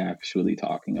are we actually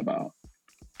talking about?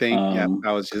 Yeah, Um,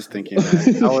 I was just thinking that.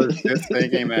 I was just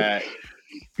thinking that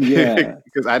yeah,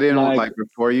 because I didn't like, like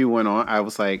before you went on. I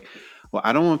was like, well,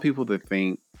 I don't want people to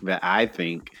think that I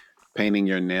think painting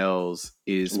your nails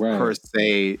is per right.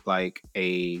 se like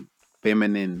a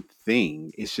feminine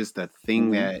thing. It's just a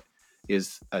thing Hmm. that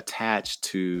is attached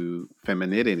to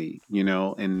femininity.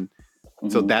 And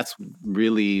so Hmm. that's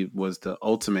really was the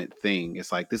ultimate thing.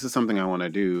 It's like this is something I want to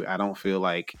do. I don't feel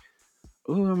like,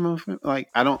 oh, like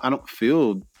I don't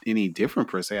feel any different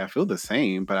per se. I feel the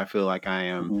same, but I feel like I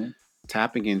am Hmm.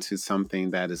 tapping into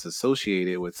something that is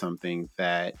associated with something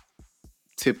that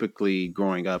typically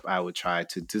growing up I would try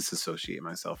to disassociate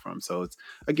myself from. So it's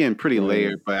again pretty Right.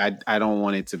 layered, but I don't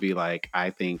want it to be like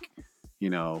I think, you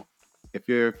know, if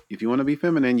you want to be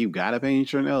feminine, you gotta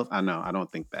paint your nails. I know, I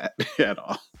don't think that at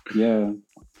all. Yeah.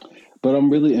 But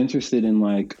I'm really interested in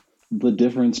like the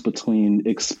difference between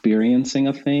experiencing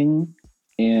a thing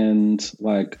and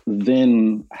like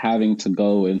then having to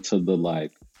go into the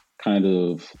like kind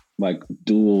of like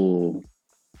dual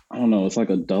I don't know, it's like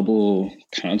a double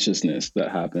consciousness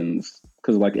that happens.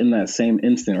 Because, like, in that same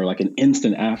instant, or like an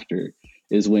instant after,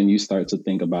 is when you start to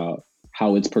think about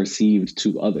how it's perceived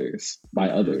to others by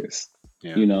Mm-hmm. others,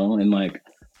 Yeah. you know? And like,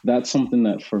 that's something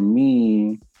that for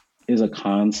me is a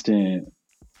constant,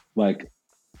 like,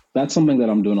 that's something that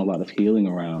I'm doing a lot of healing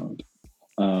around.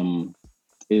 Um,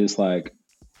 is like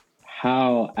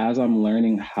how, as I'm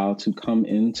learning how to come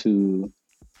into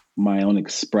my own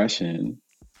expression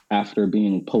after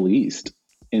being policed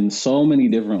in so many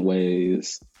different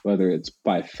ways, whether it's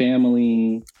by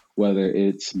family, whether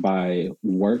it's by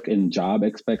work and job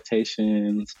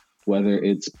expectations, whether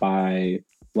it's by,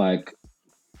 like,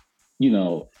 you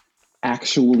know,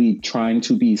 actually trying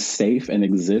to be safe and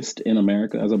exist in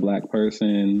America as a Black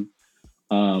person.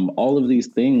 All of these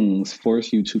things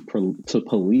force you to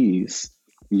police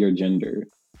your gender.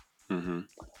 Mm-hmm.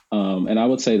 And I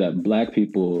would say that Black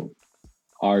people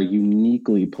are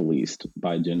uniquely policed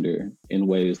by gender in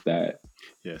ways that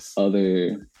Yes.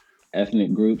 other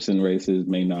ethnic groups and races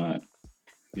may not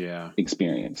Yeah.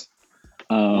 experience.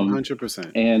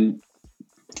 100%. And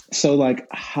so, like,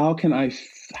 how can I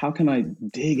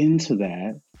dig into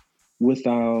that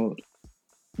without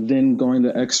then going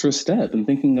the extra step and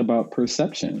thinking about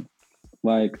perception?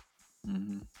 Like,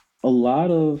 Mm-hmm. a lot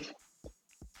of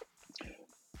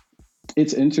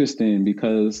it's interesting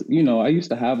because, you know, I used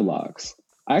to have locks.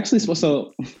 I actually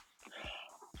so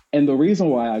and the reason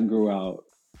why I grew out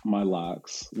my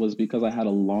locks was because I had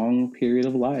a long period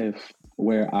of life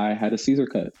where I had a Caesar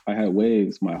cut. I had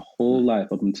waves my whole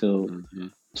life up until Mm-hmm.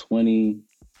 20,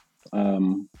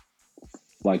 um,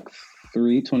 like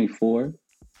 324,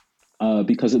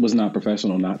 because it was not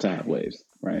professional not to have waves,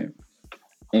 right?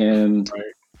 And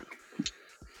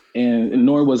Right.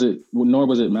 nor was it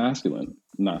masculine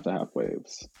not to have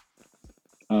waves.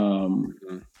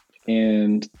 Mm-hmm.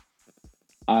 And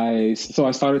I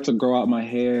started to grow out my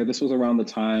hair. This was around the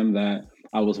time that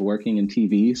I was working in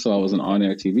TV, so I was an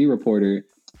on-air TV reporter,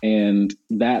 and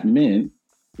that meant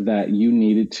that you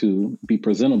needed to be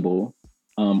presentable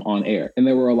on air. And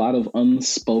there were a lot of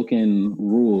unspoken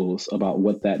rules about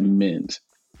what that meant,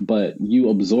 but you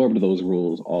absorbed those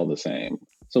rules all the same.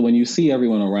 So when you see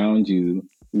everyone around you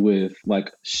with, like,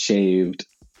 shaved,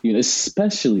 you know,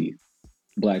 especially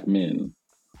Black men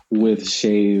with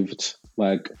shaved,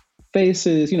 like,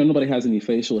 faces, you know, nobody has any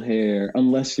facial hair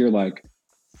unless you're like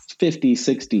 50,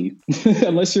 60,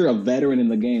 unless you're a veteran in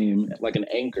the game, like an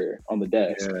anchor on the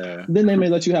desk. Yeah. Then they may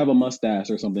let you have a mustache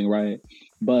or something, right?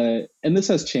 But, and this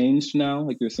has changed now,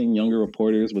 like, you're seeing younger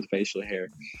reporters with facial hair.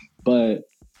 But,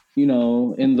 you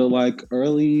know, in the, like,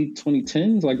 early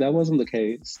 2010s, like, that wasn't the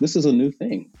case. This is a new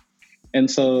thing. And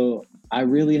so I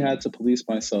really had to police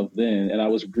myself then. And I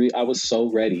was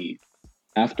so ready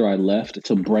after I left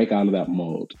to break out of that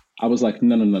mold. I was like,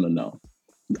 no, no, no, no, no.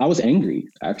 I was angry,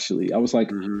 actually. I was like,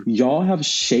 Mm-hmm. y'all have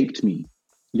shaped me.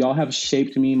 Y'all have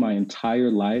shaped me my entire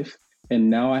life. And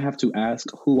now I have to ask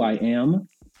who I am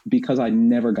because I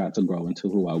never got to grow into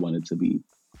who I wanted to be.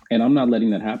 And I'm not letting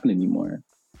that happen anymore.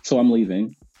 So I'm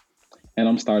leaving and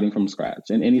I'm starting from scratch,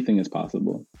 and anything is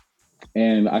possible.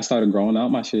 And I started growing out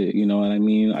my shit, you know what I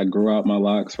mean? I grew out my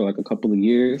locks for like a couple of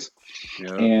years,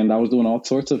 Yeah. and I was doing all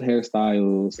sorts of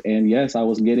hairstyles. And yes, I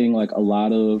was getting like a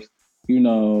lot of, you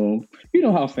know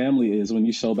how family is when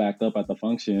you show back up at the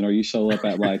function or you show up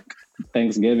at, like,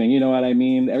 Thanksgiving, you know what I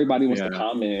mean? Everybody wants to Yeah.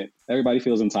 comment. Everybody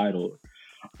feels entitled.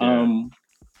 Yeah.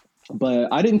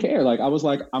 But I didn't care. Like, I was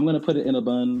like, I'm going to put it in a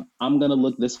bun. I'm going to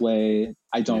look this way.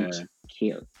 I don't Yeah.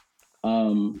 care.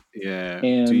 Yeah.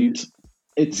 And Do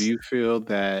it's, you feel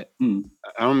that mm,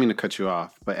 I don't mean to cut you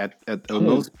off, but at go on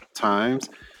ahead. those times,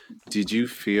 did you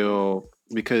feel,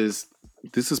 because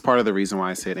this is part of the reason why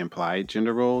I said implied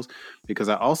gender roles, because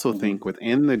I also Mhm. think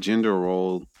within the gender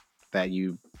role that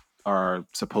you are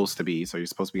supposed to be, so you're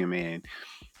supposed to be a man,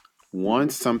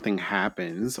 once something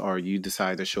happens or you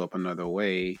decide to show up another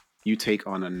way, you take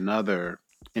on another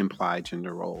implied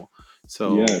gender role.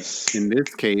 So in Yes.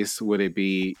 this case, would it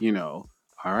be,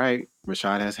 all right,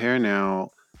 Rashad has hair now.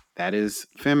 That is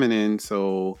feminine.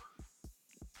 So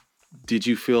did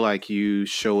you feel like you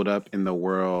showed up in the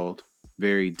world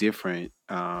very different?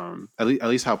 At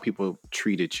least how people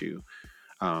treated you,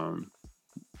 um,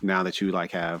 now that you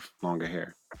like have longer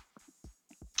hair.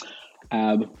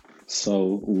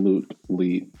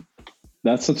 Absolutely.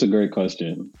 That's such a great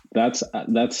question. That's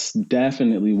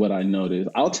definitely what I noticed.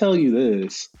 I'll tell you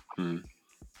this. Mm.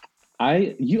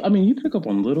 I mean, you pick up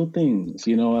on little things,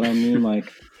 you know what I mean?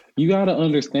 Like, you got to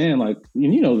understand, like,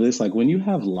 and you know this, like, when you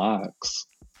have locks,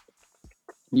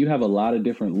 you have a lot of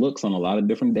different looks on a lot of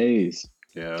different days.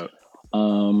 Yeah.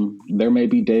 There may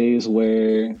be days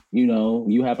where,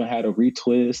 you haven't had a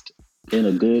retwist in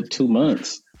a good 2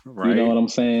 months. You know Right? what I'm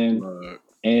saying? Look.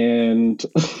 And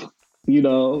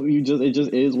it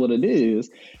just is what it is.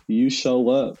 You show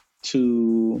up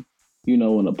to,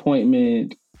 an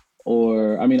appointment,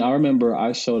 or I mean, I remember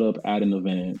I showed up at an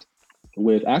event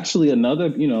with actually another,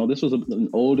 this was an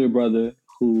older brother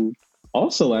who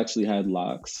also actually had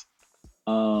locks.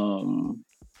 Um,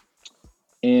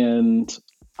 and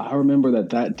I remember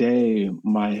that day,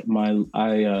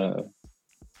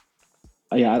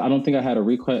 yeah, I don't think I had a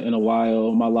recut in a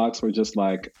while. My locks were just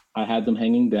like, I had them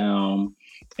hanging down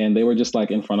and they were just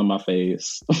like in front of my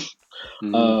face.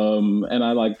 Hmm. And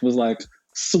I like was like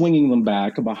swinging them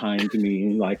back behind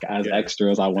me, like as Yeah. extra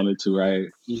as I wanted to, right?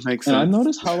 Makes And I sense.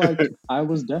 noticed how like I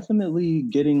was definitely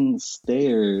getting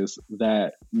stares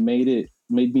that made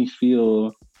me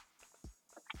feel,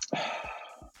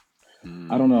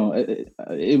 I don't Mm. know.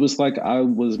 It was like I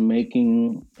was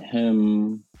making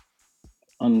him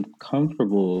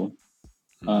uncomfortable,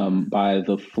 Hmm. by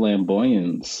the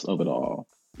flamboyance of it all,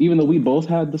 even though we both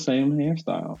had the same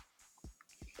hairstyle.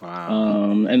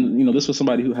 Wow. And this was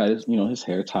somebody who had his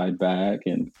hair tied back,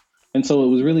 and so it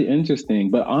was really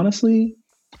interesting. But honestly,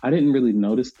 I didn't really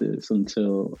notice this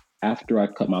until after I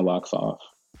cut my locks off,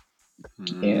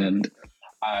 Mm. and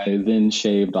I then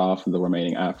shaved off the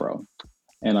remaining afro,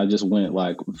 and I just went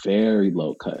like very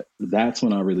low cut. That's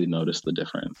when I really noticed the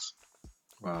difference,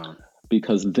 Wow.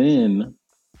 because then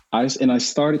I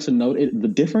started to note it. The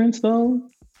difference though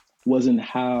was in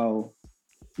how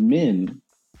men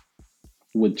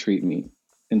would treat me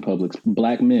in public.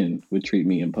 Black men would treat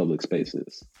me in public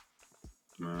spaces.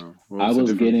 Wow. What I was the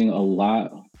was difference? getting a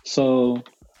lot. So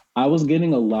I was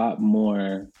getting a lot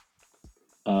more.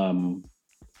 Um,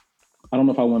 I don't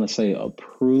know if I want to say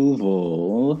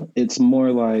approval. It's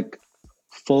more like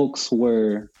folks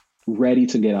were ready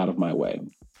to get out of my way.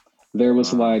 There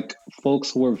was Wow. like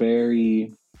folks were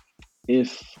very.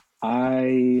 If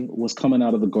I was coming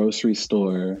out of the grocery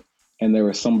store and there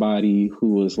was somebody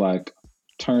who was like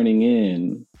turning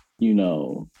in, you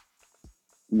know,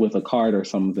 with a cart or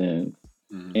something,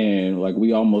 Mm. and like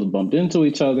we almost bumped into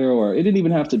each other, or it didn't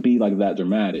even have to be like that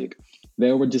dramatic.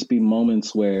 There would just be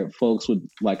moments where folks would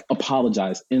like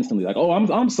apologize instantly, like, "Oh,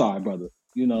 I'm sorry, brother."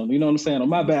 You know what I'm saying? "Oh,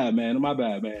 my bad, man. Oh, my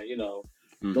bad, man."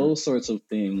 Hmm. Those sorts of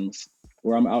things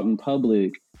where I'm out in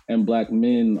public and black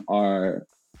men are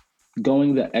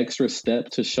going the extra step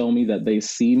to show me that they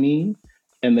see me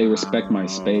and they respect my Wow.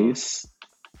 space,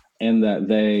 and that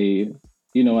they,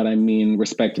 you know what I mean,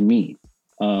 respect me.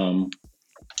 Um,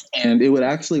 and it would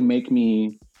actually make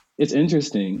me, it's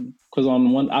interesting because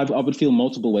on one, I would feel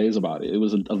multiple ways about it. It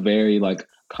was a very like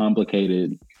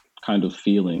complicated kind of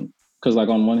feeling, because like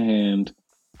on one hand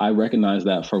I recognize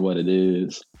that for what it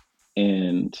is,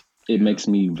 and it Yeah. makes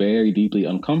me very deeply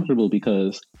uncomfortable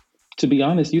because, to be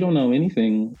honest, you don't know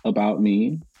anything about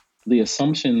me. The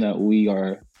assumption that we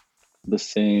are the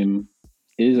same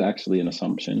is actually an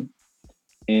assumption.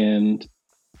 And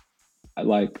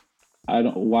like, I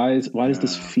don't, why does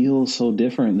this Yeah. feel so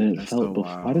different than it That's so felt before?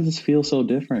 Why wild. does this feel so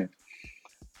different?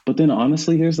 But then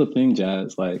honestly, here's the thing,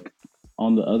 Jazz, like,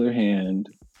 on the other hand,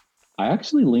 I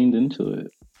actually leaned into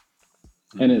it,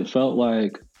 and Mm. it felt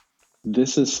like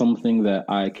this is something that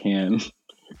I can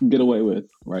get away with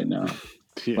right now.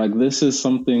 Yeah. Like, this is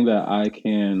something that I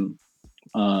can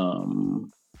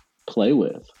um play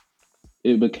with.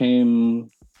 It became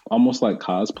almost like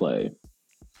cosplay.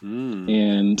 Mm.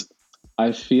 And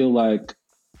I feel like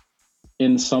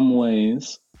in some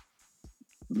ways,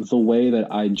 the way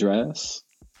that I dress,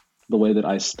 the way that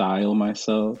I style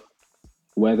myself,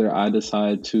 whether I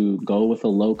decide to go with a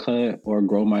low cut or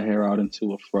grow my hair out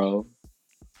into a fro,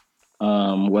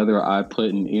 whether I put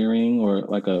an earring or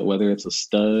like whether it's a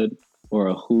stud or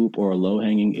a hoop or a low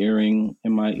hanging earring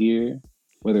in my ear,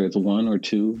 whether it's one or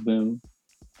two of them,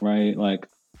 right? Like,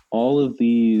 all of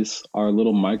these are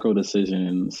little micro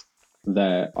decisions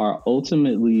that are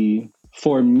ultimately,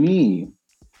 for me,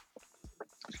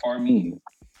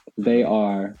 they Hmm.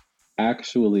 are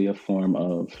actually a form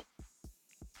of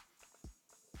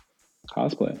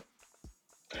cosplay.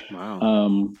 Wow.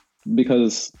 Um,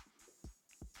 because,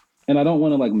 and I don't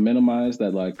want to like minimize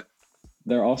that, like,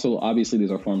 they're also, obviously,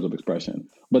 these are forms of expression,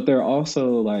 but they're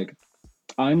also like,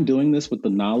 I'm doing this with the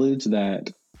knowledge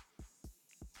that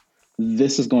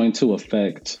this is going to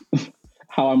affect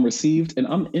how I'm received, and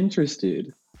I'm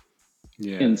interested in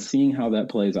Yeah. seeing how that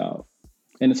plays out.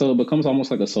 And so it becomes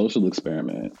almost like a social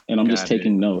experiment. And I'm just Got it.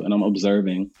 taking note and I'm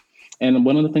observing. And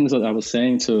one of the things that I was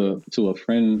saying to a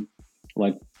friend,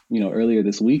 like, earlier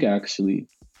this week actually,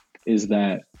 is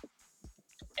that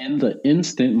in the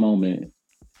instant moment,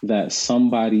 that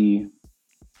somebody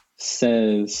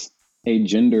says a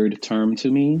gendered term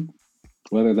to me,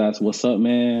 whether that's what's up,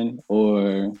 man,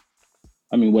 or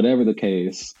I mean, whatever the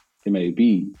case it may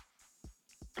be,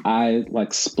 I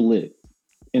like split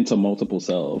into multiple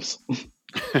selves.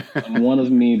 And one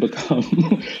of me become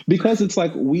because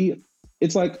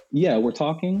it's like, yeah, we're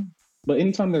talking, but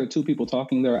anytime there are two people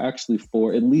talking, there are actually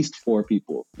at least four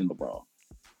people in the room,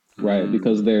 right?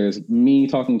 Because Mm, there's me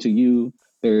talking to you,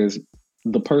 there's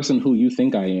the person who you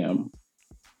think I am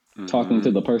talking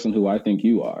to mm-hmm, the person who I think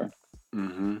you are.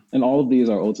 mm-hmm. And all of these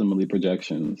are ultimately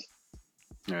projections.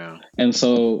 Yeah. And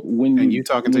so And you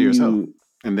talking to when yourself you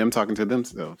and them talking to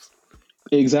themselves.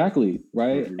 exactly,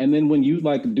 right? Mm-hmm. And then when you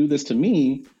like do this to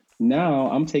me, now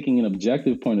I'm taking an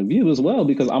objective point of view as well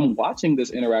because I'm watching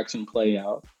this interaction play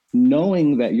out,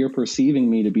 knowing that you're perceiving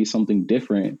me to be something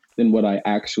different than what I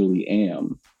actually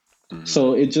am. Mm-hmm.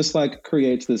 So it just like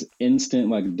creates this instant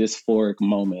like dysphoric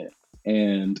moment.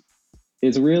 And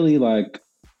it's really like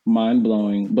mind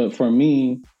blowing. But for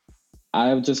me,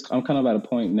 I'm kind of at a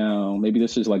point now, maybe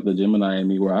this is like the Gemini in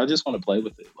me where I just want to play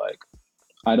with it. Like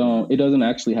it Mm-hmm. doesn't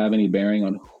actually have any bearing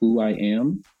on who I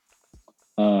am.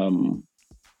 Um,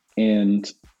 and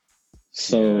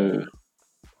Yeah. so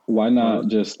why Well, not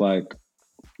just like,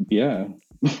 yeah,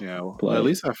 yeah. Well, at play?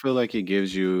 least I feel like it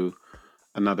gives you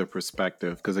another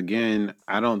perspective. Because again,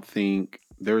 I don't think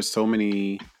there's so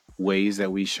many ways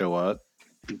that we show up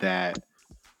that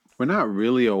we're not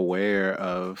really aware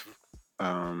of.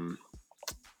 Um,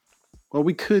 well,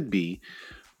 we could be,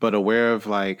 but aware of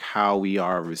like how we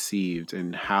are received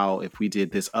and how if we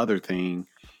did this other thing,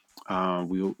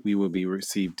 we will be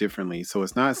received differently. So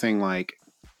it's not saying like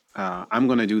I'm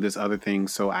going to do this other thing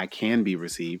so I can be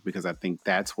received because I think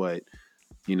that's what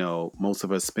most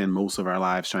of us spend most of our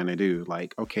lives trying to do.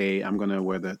 Like, okay, I'm going to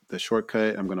wear the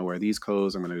shortcut. I'm going to wear these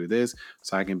clothes. I'm going to do this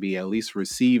so I can be at least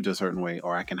received a certain way,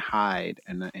 or I can hide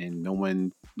and no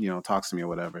one talks to me or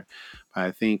whatever. But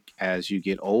I think as you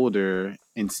get older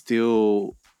and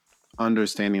still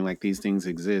understanding like these things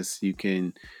exist, you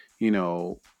can you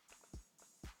know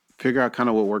figure out kind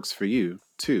of what works for you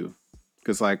too.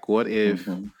 Because like, what if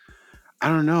Mm-hmm. I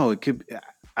don't know? It could.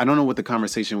 I don't know what the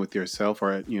conversation with yourself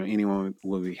or anyone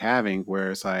will be having.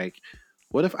 Where it's like,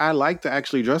 what if I like to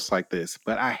actually dress like this,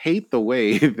 but I hate the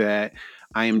way that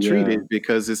I am treated Yeah.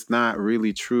 because it's not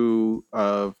really true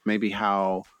of maybe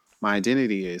how my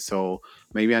identity is. So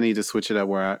maybe I need to switch it up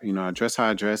where I dress how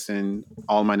I dress and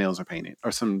all my nails are painted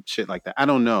or some shit like that. I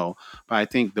don't know, but I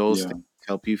think those Yeah. things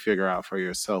help you figure out for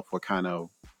yourself what kind of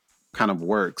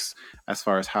works as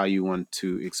far as how you want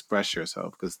to express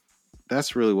yourself because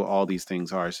that's really what all these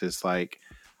things are. It's just like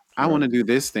I want Right. to do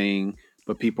this thing,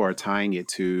 but people are tying it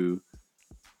to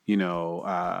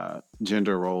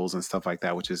gender roles and stuff like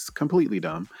that, which is completely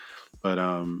dumb. But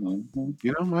Mm-hmm.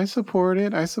 I support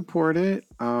it. I support it.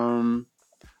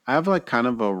 I have like kind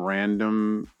of a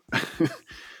random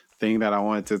thing that I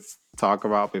wanted to talk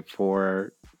about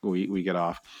before we get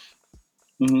off,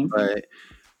 Mm-hmm. but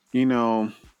you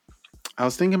know I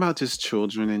was thinking about just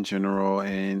children in general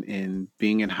and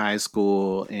being in high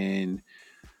school and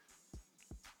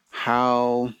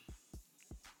how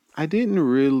I didn't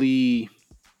really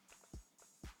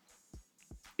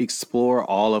explore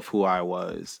all of who I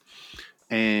was.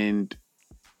 And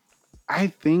I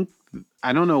think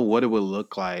I don't know what it would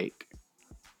look like,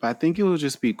 but I think it would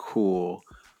just be cool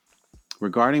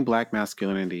regarding black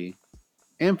masculinity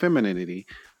and femininity.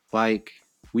 Like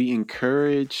we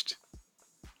encouraged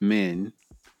men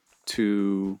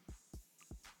to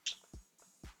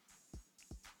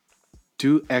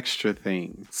do extra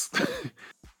things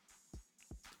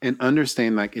and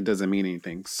understand like it doesn't mean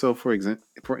anything. So for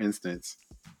instance,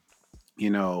 you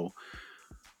know,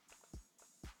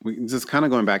 we just kind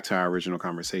of going back to our original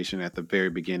conversation at the very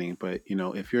beginning, but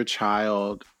if your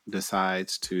child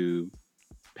decides to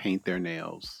paint their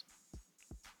nails,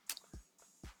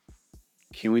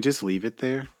 can we just leave it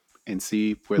there and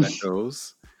see where that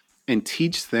goes and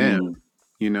teach them, Mm.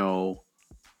 you know,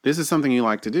 this is something you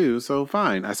like to do, so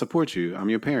fine, I support you. I'm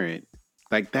your parent.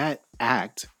 Like that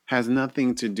act has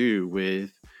nothing to do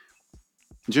with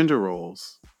gender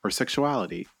roles or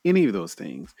sexuality, any of those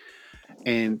things.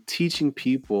 And teaching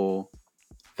people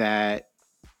that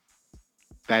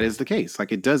that is the case.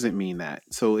 Like it doesn't mean that.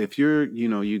 So if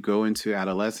you go into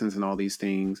adolescence and all these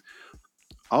things,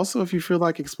 also if you feel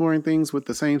like exploring things with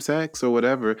the same sex or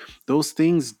whatever, those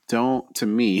things don't to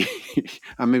me,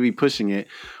 I may be pushing it,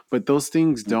 but those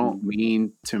things don't Mm-hmm.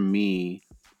 mean to me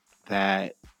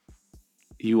that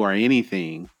you are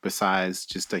anything besides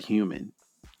just a human.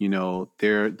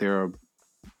 There are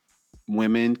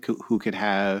women who could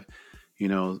have, you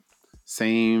know,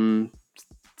 same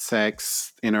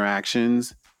sex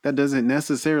interactions, that doesn't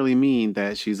necessarily mean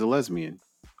that she's a lesbian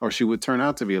or she would turn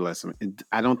out to be a lesbian.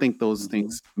 I don't think those Mm-hmm.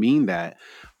 things mean that.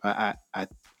 But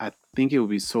I think it would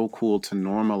be so cool to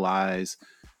normalize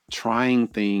trying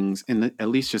things and at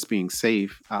least just being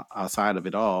safe outside of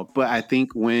it all. But I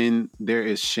think when there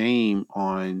is shame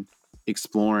on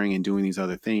exploring and doing these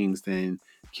other things, then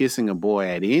kissing a boy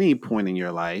at any point in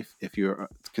your life, if you're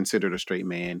considered a straight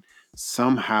man,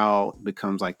 somehow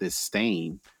becomes like this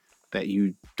stain that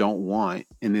you don't want.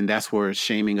 And then that's where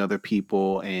shaming other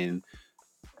people and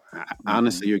Mm-hmm.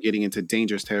 honestly, you're getting into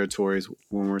dangerous territories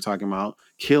when we're talking about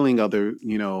killing other,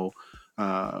 uh,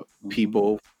 Mm-hmm.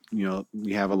 people. You know,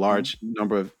 we have a Mm-hmm. large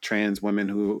number of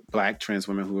black trans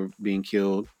women who are being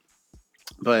killed.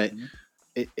 But Mm-hmm.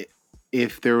 it,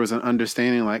 if there was an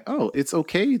understanding like, oh, it's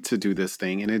okay to do this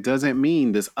thing and it doesn't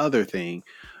mean this other thing,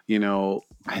 I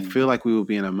Mm-hmm. feel like we would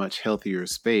be in a much healthier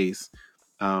space.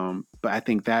 But I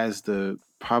think that is the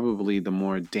probably the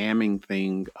more damning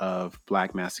thing of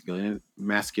black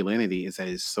masculinity is that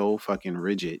it's so fucking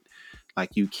rigid.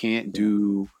 Like you can't Yeah.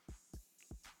 do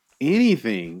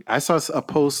anything. I saw a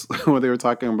post where they were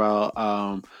talking about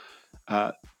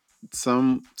uh,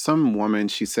 some woman.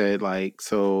 She said like,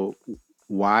 so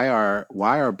why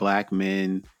are black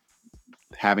men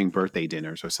having birthday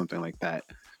dinners or something like that?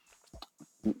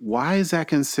 Why is that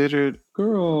considered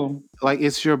Girl. like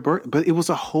it's your birth? But it was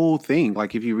a whole thing.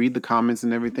 Like if you read the comments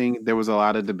and everything, there was a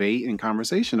lot of debate and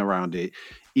conversation around it,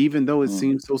 even though it Mm.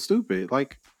 seems so stupid.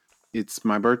 Like it's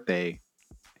my birthday.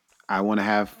 I want to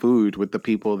have food with the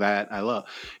people that I love,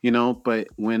 But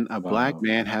when a black Wow.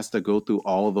 man has to go through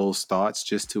all those thoughts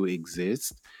just to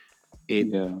exist, it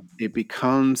Yeah. it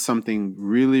becomes something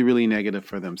really, really negative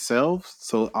for themselves.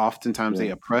 So oftentimes they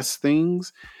Yeah. oppress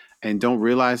things and don't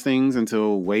realize things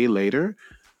until way later,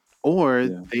 or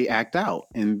Yeah. they act out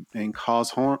and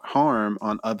cause harm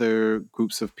on other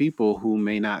groups of people who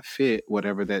may not fit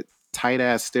whatever that tight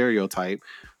ass stereotype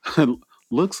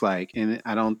looks like. And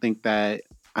I don't think that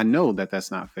I know that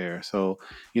that's not fair. So,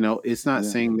 it's not Yeah.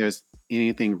 saying there's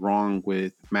anything wrong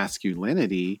with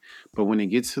masculinity, but when it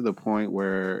gets to the point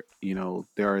where,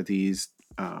 there are these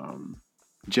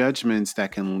judgments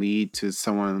that can lead to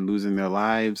someone losing their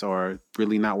lives or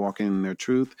really not walking in their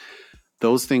truth,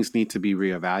 those things need to be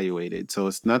reevaluated. So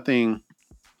it's nothing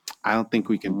I don't think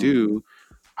we can Mm-hmm. do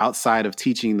outside of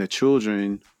teaching the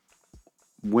children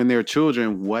when they're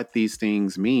children what these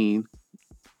things mean.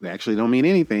 They actually don't mean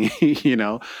anything,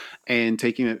 and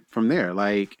taking it from there.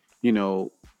 Like, if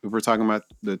we're talking about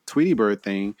the Tweety Bird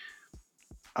thing,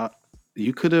 uh,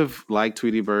 you could have liked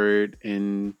Tweety Bird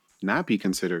and not be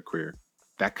considered queer.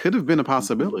 That could have been a Mm-hmm.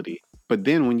 possibility. But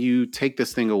then when you take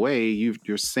this thing away,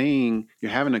 you're saying you're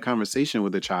having a conversation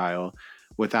with the child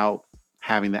without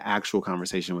having the actual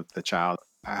conversation with the child.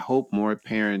 I hope more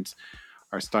parents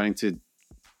are starting to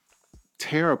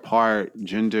tear apart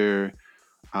gender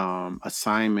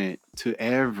assignment to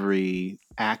every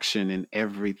action and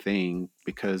everything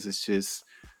because it's just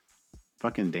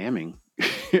fucking damning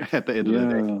at the end of the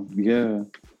day. Yeah.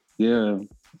 Yeah. Yeah.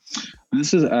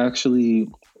 This is actually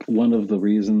one of the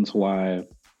reasons why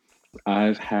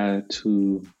I've had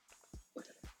to.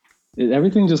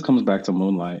 Everything just comes back to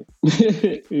Moonlight.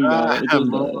 It just does.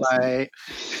 Moonlight.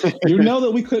 You know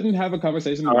that we couldn't have a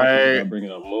conversation All about this right. without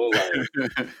bringing up Moonlight.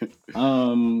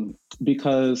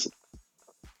 Because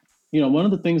one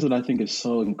of the things that I think is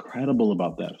so incredible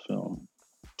about that film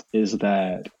is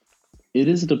that it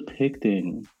is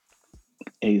depicting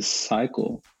a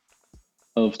cycle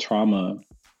of trauma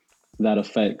that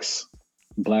affects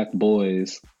Black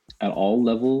boys at all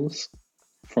levels,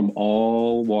 from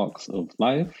all walks of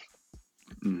life,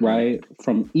 Mhm, right?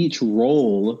 From each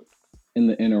role in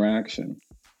the interaction,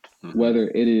 mhm. whether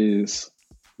it is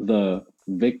the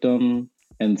victim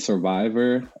and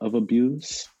survivor of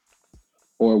abuse,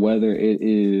 or whether it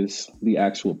is the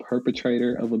actual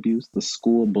perpetrator of abuse, the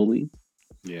school bully,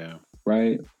 Yeah.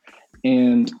 right?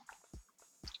 And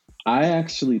I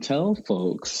actually tell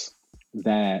folks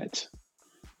that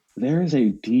there is a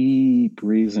deep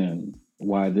reason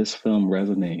why this film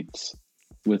resonates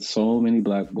with so many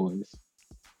Black boys.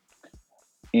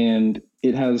 And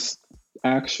it has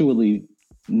actually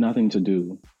nothing to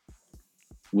do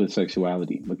with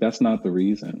sexuality. Like, that's not the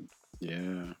reason.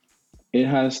 Yeah. It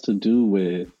has to do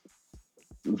with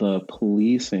the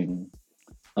policing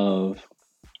of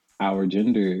our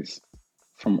genders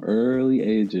from early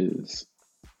ages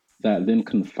that then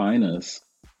confine us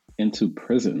into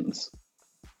prisons,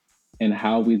 and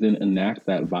how we then enact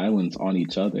that violence on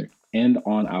each other and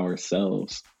on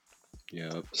ourselves.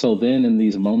 Yep. So then in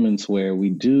these moments where we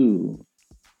do,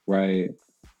 right,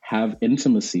 have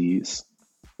intimacies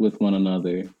with one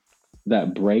another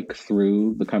that break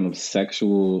through the kind of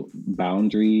sexual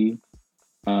boundary,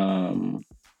 um,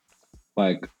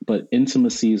 but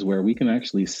intimacies where we can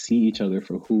actually see each other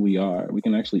for who we are. We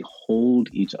can actually hold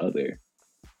each other.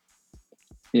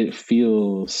 It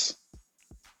feels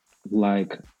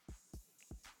like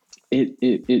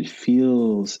it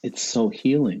feels it's so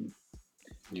healing.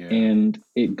 Yeah. And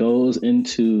it goes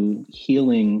into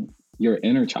healing your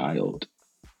inner child,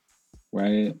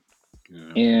 right?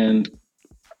 Yeah. And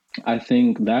I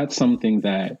think that's something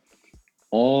that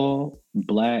all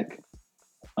Black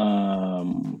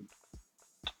um,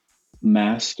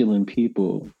 masculine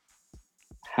people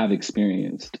have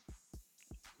experienced.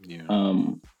 Yeah.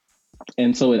 Um,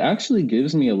 and so it actually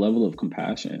gives me a level of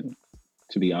compassion,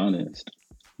 to be honest,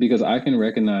 because I can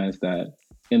recognize that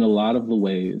in a lot of the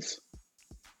ways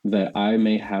that I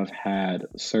may have had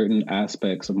certain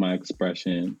aspects of my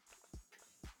expression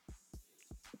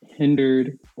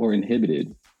hindered or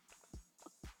inhibited,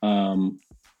 um,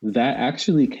 that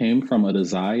actually came from a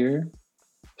desire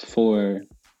for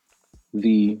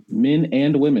the men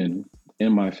and women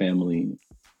in my family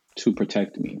to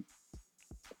protect me.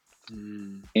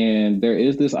 Mm. And there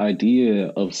is this idea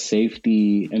of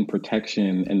safety and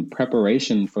protection and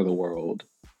preparation for the world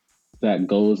that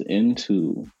goes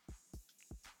into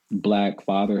Black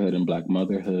fatherhood and Black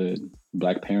motherhood,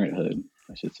 Black parenthood,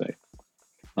 I should say.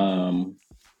 Mm-hmm.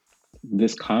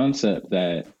 This concept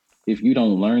that if you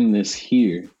don't learn this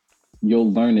here,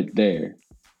 you'll learn it there,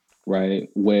 right?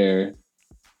 Where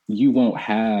you won't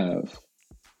have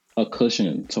a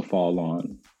cushion to fall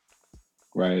on,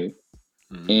 right?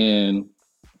 Mm-hmm. And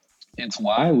it's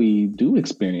why we do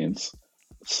experience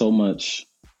so much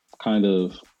kind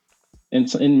of, and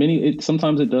so in many,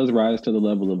 sometimes it does rise to the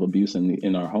level of abuse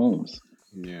in our homes,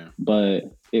 Yeah. but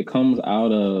it comes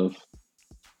out of,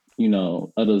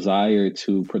 a desire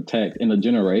to protect in a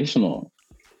generational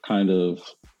kind of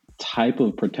type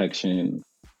of protection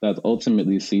that's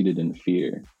ultimately seated in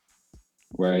fear,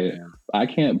 right? Yeah. I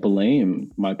can't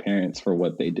blame my parents for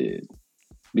what they did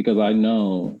because I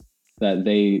know that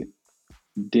they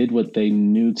did what they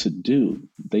knew to do.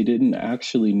 They didn't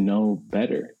actually know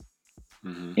better.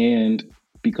 Mm-hmm. And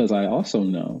because I also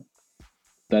know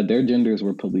that their genders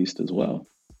were policed as well,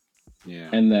 Yeah.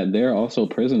 and that they're also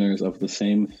prisoners of the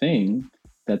same thing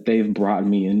that they've brought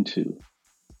me into.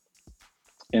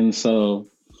 And so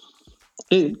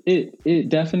it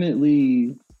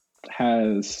definitely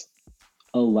has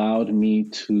allowed me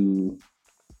to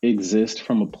exist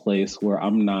from a place where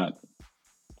I'm not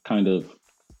kind of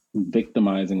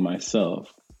victimizing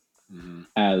myself Mm-hmm.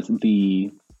 as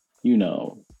the, you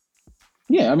know,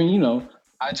 yeah, I mean,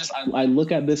 I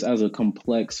look at this as a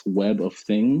complex web of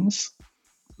things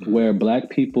Mm-hmm. where Black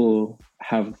people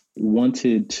have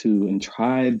wanted to and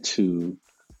tried to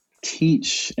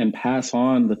teach and pass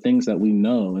on the things that we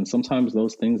know, and sometimes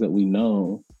those things that we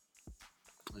know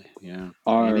Yeah. And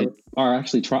are it. are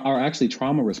actually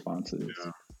trauma responses.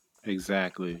 Yeah.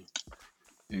 Exactly.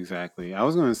 Exactly. I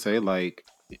was going to say, like,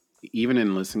 even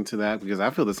in listening to that, because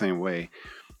I feel the same way.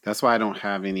 That's why I don't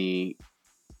have any.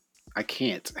 I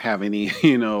can't have any,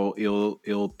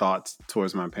 ill thoughts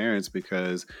towards my parents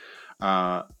because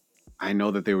uh, I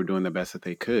know that they were doing the best that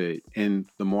they could, and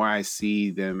the more I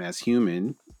see them as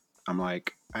human, I'm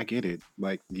like, I get it.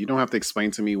 Like, you don't have to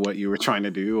explain to me what you were trying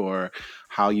to do or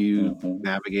how you Mm-hmm.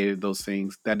 navigated those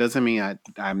things. That doesn't mean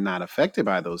I'm not affected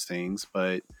by those things,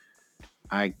 but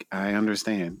I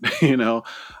understand, But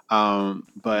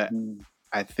Mm-hmm.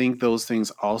 I think those things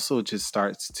also just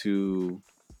starts to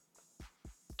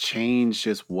change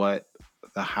just what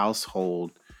the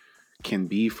household can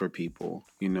be for people.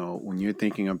 When you're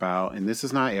thinking about, and this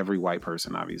is not every white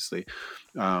person, obviously,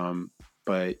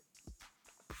 but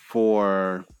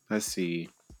for, let's see,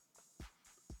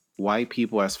 white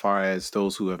people, as far as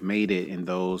those who have made it and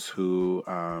those who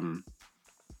are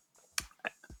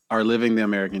living the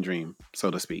American dream,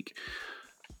 so to speak,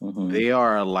 Mm-hmm. they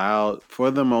are allowed, for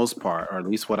the most part, or at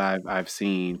least what I've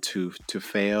seen, to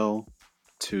fail,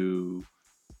 to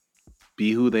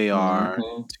be who they are,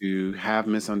 Mm-hmm. to have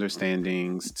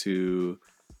misunderstandings, to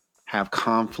have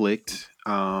conflict,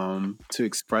 to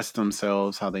express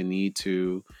themselves how they need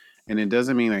to. And it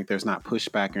doesn't mean like there's not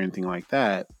pushback or anything like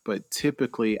that, but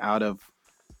typically out of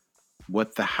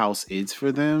what the house is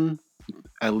for them,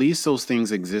 at least those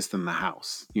things exist in the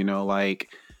house. Like,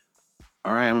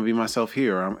 all right, I'm gonna be myself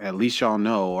here. Or at least y'all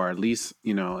know, or at least,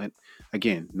 and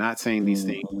again, not saying these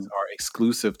things Mm-hmm. are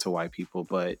exclusive to white people,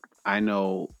 but I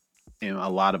know in a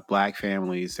lot of Black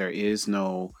families, there is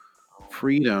no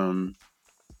freedom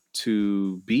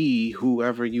to be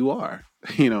whoever you are.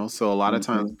 So a lot of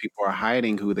times Mm-hmm. people are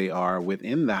hiding who they are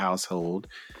within the household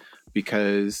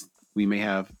because we may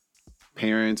have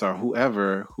parents or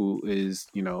whoever who is,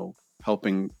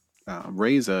 helping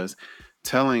raise us,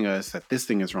 telling us that this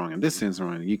thing is wrong and this thing is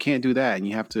wrong. And you can't do that. And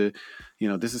you have to,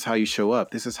 this is how you show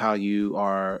up. This is how you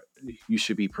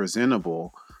should be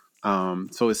presentable.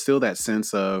 So it's still that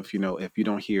sense of, if you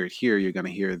don't hear it here, you're going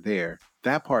to hear it there.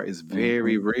 That part is very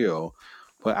Mm-hmm. real.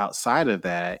 But outside of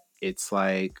that, it's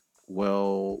like,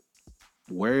 well,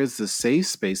 where is the safe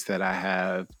space that I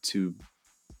have to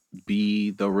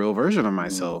be the real version of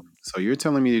myself? So you're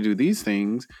telling me to do these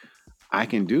things, I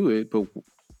can do it, but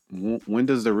when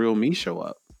does the real me show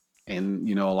up? And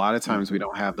a lot of times we Mm-hmm.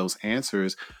 don't have those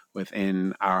answers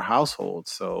within our household.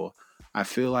 So I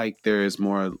feel like there is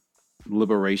more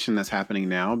liberation that's happening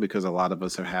now because a lot of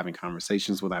us are having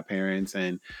conversations with our parents,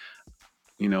 and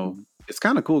it's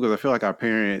kind of cool because I feel like our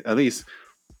parents, at least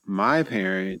my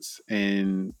parents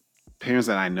and parents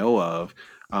that I know of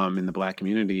in the Black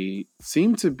community,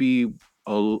 seem to be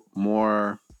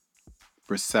more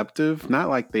receptive. Not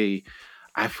like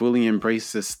I fully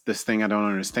embrace this thing I don't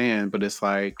understand, but it's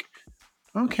like,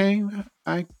 okay,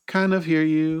 I kind of hear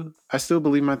you. I still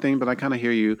believe my thing, but I kind of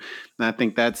hear you, and I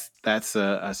think that's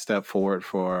a step forward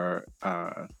for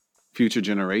future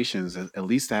generations, at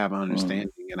least to have an Mm-hmm. understanding.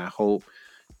 And I hope,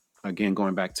 again,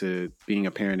 going back to being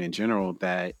a parent in general,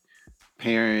 that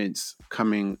parents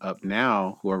coming up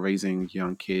now who are raising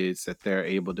young kids, that they're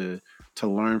able to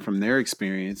learn from their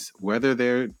experience, whether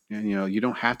they're, you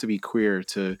don't have to be queer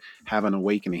to have an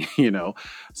awakening.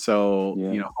 So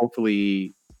Yeah.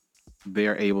 hopefully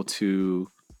they're able to,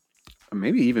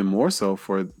 maybe even more so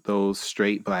for those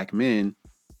straight Black men,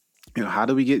 how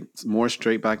do we get more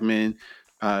straight Black men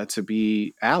to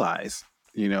be allies,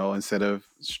 instead of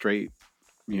straight,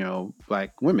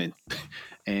 Black women?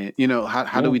 And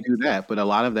how do Yeah. we do that? But a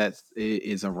lot of that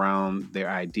is around their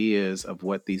ideas of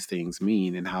what these things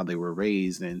mean and how they were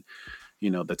raised, and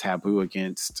the taboo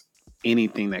against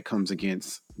anything that comes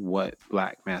against what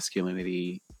Black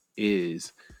masculinity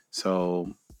is.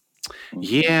 So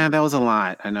Mm-hmm. yeah, that was a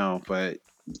lot, I know, but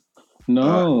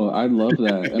uh, No, I love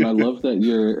that. And I love that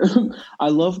you're I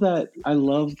love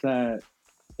that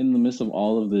in the midst of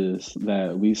all of this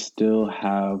that we still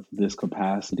have this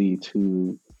capacity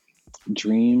to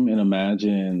dream and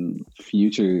imagine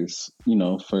futures,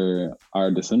 for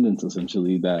our descendants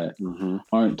essentially that mhm,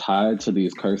 aren't tied to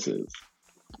these curses.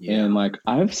 yeah, And like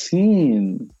I've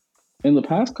seen in the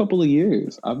past couple of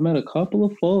years, I've met a couple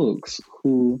of folks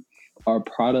who are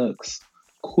products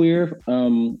queer.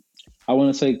 I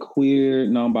want to say queer,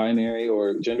 non-binary,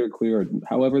 or gender queer, or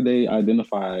however they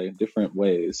identify different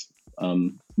ways.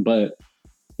 But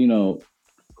you know,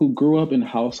 who grew up in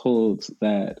households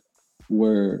that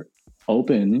were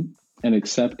open and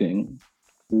accepting,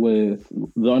 with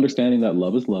the understanding that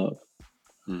love is love,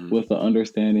 mhm, with the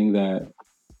understanding that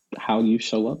how you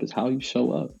show up is how you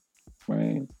show up,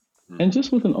 right? And mhm,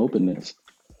 just with an openness.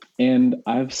 And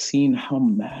I've seen how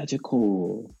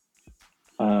magical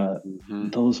uh,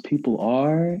 mhm, those people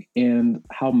are, and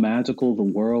how magical the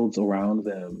worlds around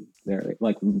them, they're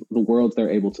like the worlds they're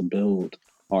able to build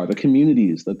are, the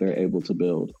communities that they're able to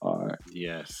build are.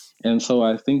 yes, And so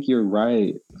I think you're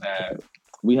right that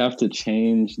we have to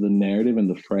change the narrative and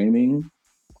the framing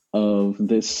of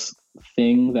this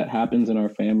thing that happens in our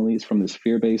families from this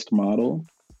fear based model.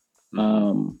 mhm,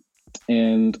 Um,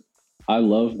 and I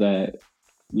love that,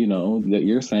 that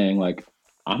you're saying, like,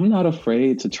 I'm not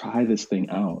afraid to try this thing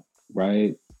out,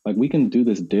 right? Like, we can do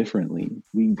this differently.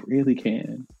 We really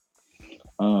can.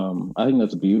 I think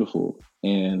that's beautiful.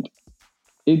 And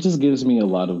it just gives me a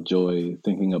lot of joy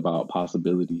thinking about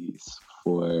possibilities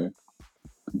for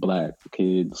Black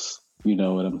kids, you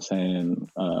know what I'm saying,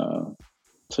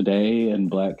 today, and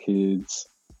Black kids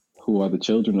who are the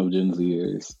children of Gen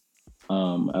Zers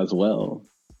as well.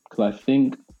 Because I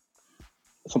think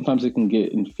sometimes it can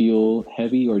get and feel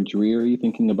heavy or dreary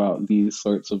thinking about these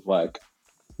sorts of like,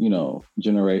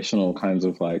 generational kinds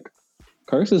of like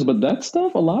curses. But that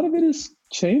stuff, a lot of it is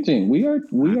changing.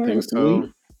 I think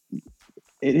so.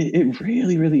 It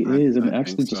really, really is. I And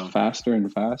think actually just so. faster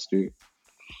and faster.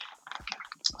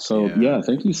 So Yeah, yeah,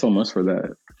 thank you so much for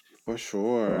for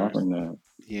sure. offering that.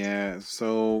 Yeah,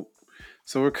 so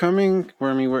we're coming.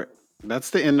 I mean, we're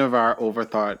that's the end of our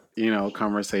overthought,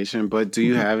 conversation. But do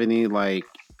you have any like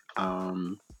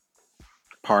um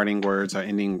parting words or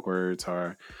ending words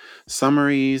or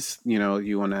summaries,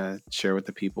 you want to share with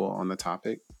the people on the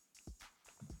topic?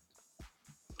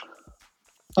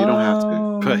 You don't have to,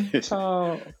 but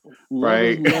Child, love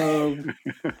is right, love,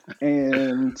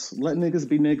 and let niggas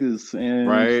be niggas,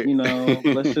 and right,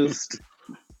 let's just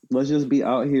let's just be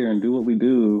out here and do what we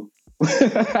do. That's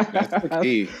the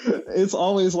key. It's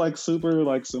always like super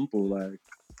like simple. Like It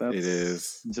that's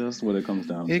is. just what it comes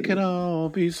down It could to. all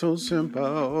be so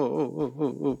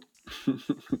simple.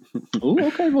 Oh,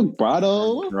 okay,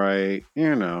 vibrato. Right.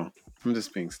 You know, I'm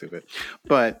just being stupid.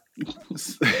 But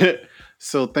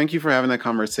so thank you for having that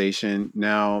conversation.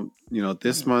 Now,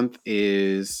 this month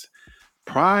is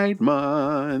Pride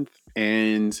Month.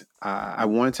 And I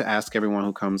wanted to ask everyone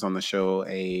who comes on the show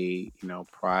a,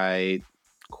 Pride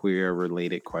queer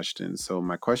related question. So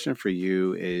my question for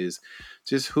you is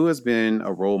just who has been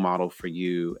a role model for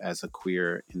you as a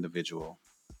queer individual?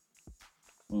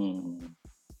 Mm.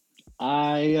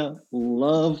 I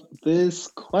love this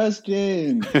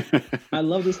question. I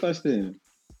love this question.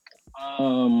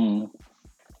 Um,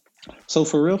 so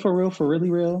for real, for real, for really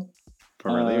real,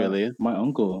 For really, really? my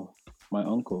uncle, my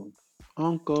uncle, my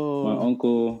Uncle.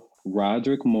 uncle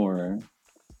Roderick Moore,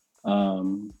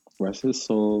 rest his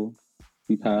soul.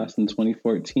 He passed in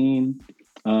 2014.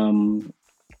 Um,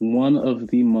 one of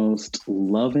the most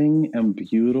loving and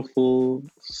beautiful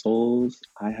souls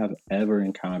I have ever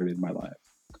encountered in my life.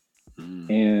 Mm.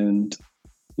 And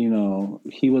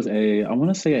he was I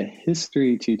want to say a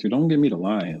history teacher. Don't get me to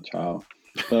lying, child.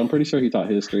 But I'm pretty sure he taught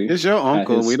history It's your at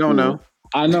uncle. his We don't know. school.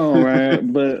 I know, right?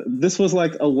 But this was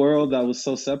like a world that was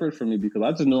so separate from me because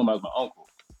I just knew him as my uncle,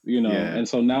 Yeah. And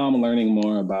so now I'm learning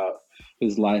more about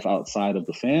his life outside of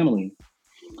the family.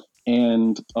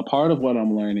 And a part of what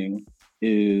I'm learning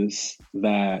is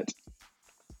that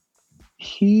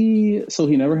he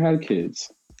never had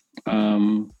kids.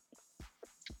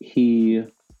 He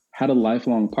had a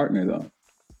lifelong partner though,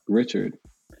 Richard.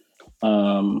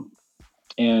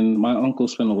 And my uncle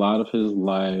spent a lot of his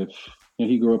life,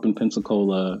 he grew up in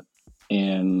Pensacola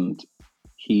and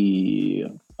he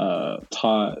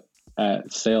taught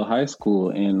at Sale High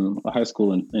School in a high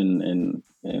school in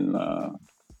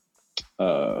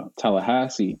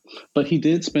Tallahassee. But he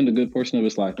did spend a good portion of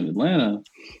his life in Atlanta.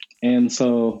 And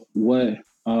so what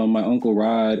my uncle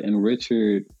Rod and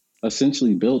Richard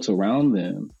essentially built around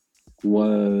them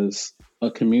was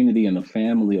a community and a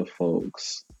family of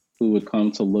folks who would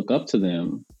come to look up to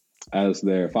them as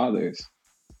their fathers,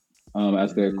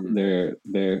 as their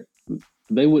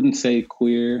they wouldn't say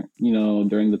queer,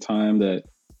 during the time that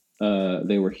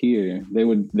they were here. They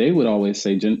would always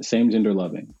say same gender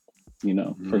loving,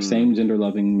 for same gender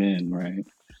loving men, right?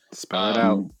 Spell it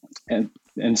out.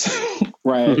 And so,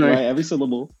 right, every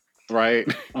syllable, right.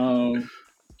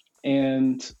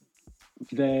 And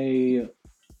they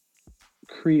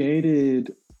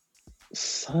created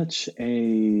such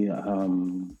a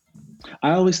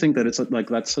I always think that it's like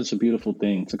that's such a beautiful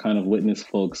thing to kind of witness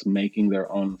folks making their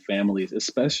own families,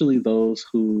 especially those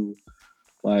who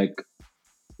like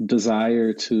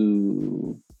desire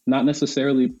to not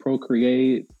necessarily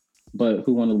procreate, but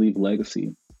who want to leave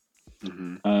legacy.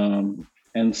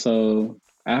 And so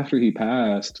after he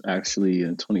passed, actually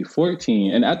in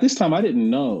 2014, and at this time I didn't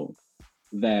know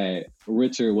that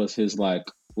Richard was his like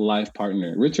life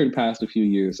partner. Richard passed a few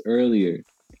years earlier,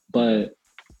 but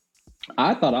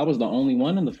I thought I was the only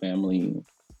one in the family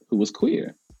who was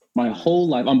queer. My whole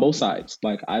life on both sides.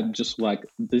 Like I'm just like,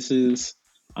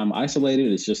 I'm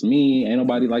isolated. It's just me. Ain't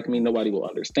nobody like me. Nobody will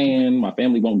understand. My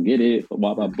family won't get it,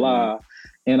 blah, blah, blah.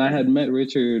 And I had met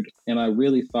Richard and I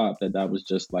really thought that was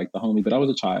just like the homie, but I was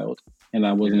a child and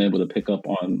I wasn't able to pick up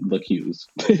on the cues.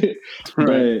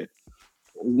 But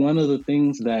one of the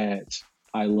things that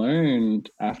I learned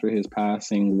after his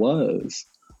passing was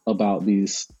about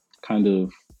these kind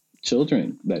of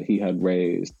children that he had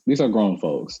raised. These are grown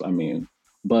folks, I mean,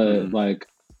 but like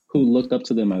who looked up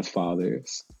to them as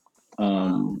fathers,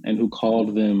 and who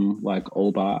called them like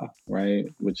Oba, right,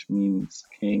 which means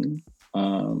king,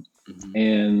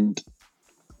 and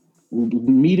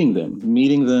meeting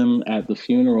them at the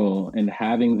funeral and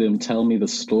having them tell me the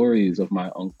stories of my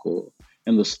uncle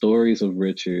and the stories of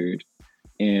Richard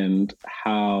and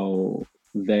how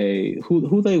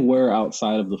who they were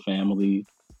outside of the family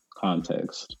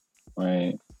context,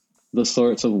 right? The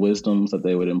sorts of wisdoms that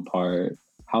they would impart,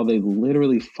 how they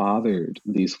literally fathered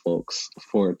these folks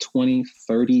for 20,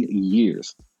 30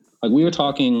 years. Like we were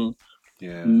talking,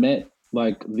 met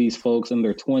like these folks in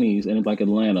their 20s in like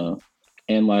Atlanta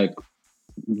and like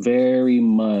very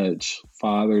much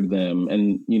fathered them.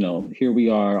 And, here we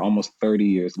are almost 30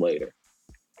 years later.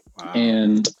 Wow.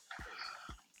 And,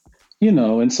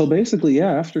 and so basically,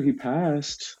 after he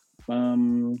passed,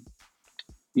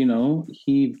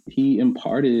 he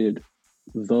imparted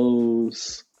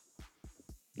those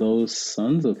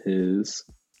sons of his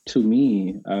to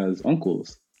me as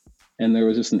uncles. And there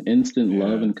was just an instant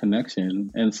love and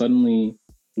connection. And suddenly,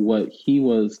 what he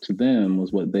was to them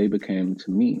was what they became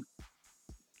to me.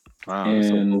 Wow, that's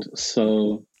so And cool.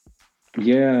 so,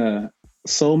 yeah,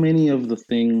 so many of the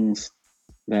things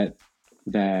that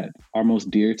are most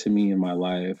dear to me in my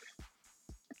life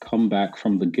come back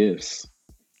from the gifts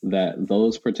that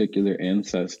those particular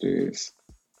ancestors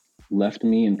left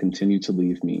me and continue to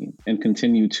leave me and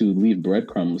continue to leave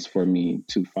breadcrumbs for me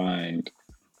to find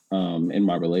in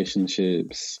my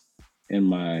relationships, in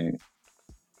my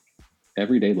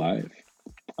everyday life.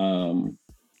 Um,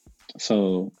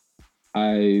 so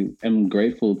I am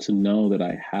grateful to know that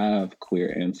I have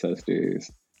queer ancestors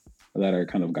that are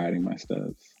kind of guiding my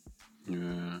steps.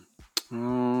 Yeah.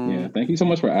 Yeah, thank you so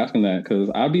much for asking that, because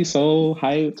I'd be so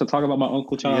hyped to talk about my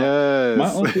uncle Child. My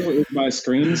Yes. uncle is my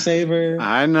screensaver.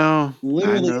 I know. I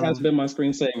Literally has know. been my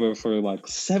screensaver for like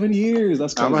 7 years.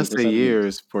 That's I'm gonna crazy for say 7 years.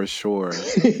 years for sure.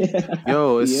 Yeah.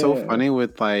 Yo, it's so Yeah. funny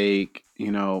with like,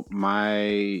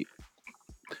 my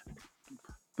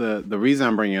the reason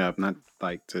I'm bringing it up, not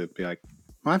like to be like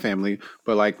my family,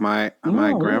 but like No,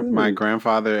 my word.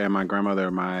 grandfather and my grandmother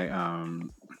are my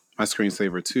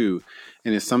screensaver too,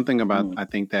 and it's something about Mm, I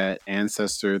think that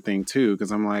ancestor thing too,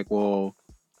 because I'm like, well,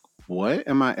 what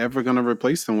am I ever gonna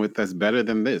replace them with that's better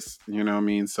than this? You know what I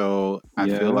mean? So I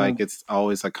feel yeah. like it's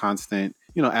always a constant,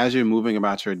 as you're moving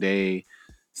about your day,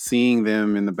 seeing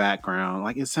them in the background,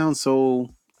 like it sounds so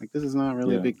like this is not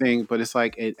really a Yeah. big thing, but it's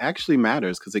like it actually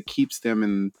matters because it keeps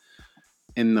them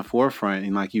in the forefront,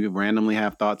 and like you randomly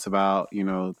have thoughts about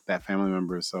that family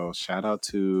member. So shout out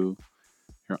to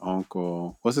your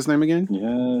uncle. What's his name again?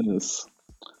 Yes.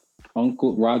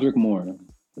 Uncle Roderick Moore.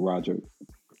 Roderick.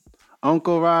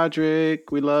 Uncle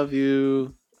Roderick. We love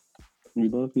you. We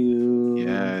love you.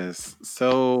 Yes.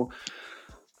 So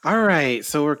all right,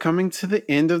 so we're coming to the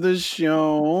end of the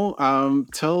show.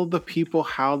 Tell the people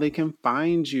how they can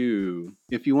find you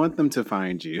if you want them to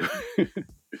find you.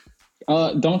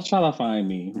 Don't try to find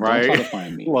me. Don't try Right? to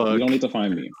find me. You don't Look, need to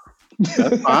find me.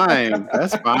 that's fine.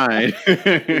 That's fine.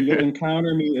 You'll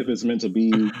encounter me if it's meant to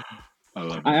be. I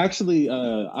love I it. actually,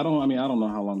 I don't know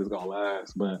how long it's gonna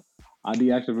last, but I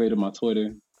deactivated my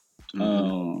Twitter.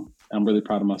 Hmm. I'm really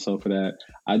proud of myself for that.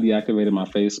 I deactivated my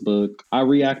Facebook. I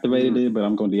reactivated it, but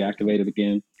I'm gonna deactivate it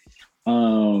again.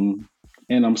 Um,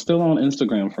 and I'm still on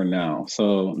Instagram for now.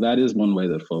 So that is one way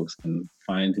that folks can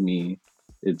find me.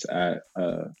 It's at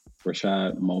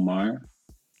Rashad Momar,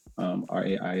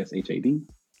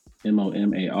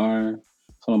 RaishadMomar.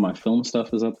 Some of my film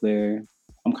stuff is up there.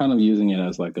 I'm kind of using it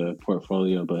as like a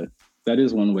portfolio, but that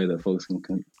is one way that folks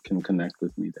can connect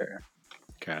with me there.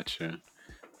 Gotcha.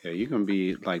 Yeah, you can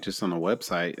be like just on a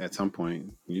website at some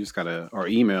point. You just gotta or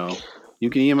email.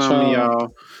 You can email me,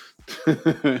 Child,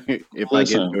 y'all. If I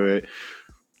get listen. to it.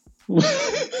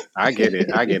 I get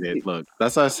it. I get it. Look,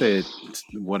 that's what I said.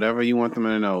 Whatever you want them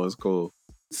to know is cool.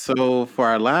 So for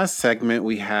our last segment,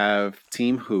 we have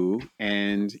Team Who,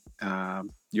 and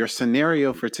your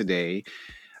scenario for today,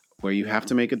 where you have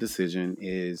to make a decision,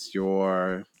 is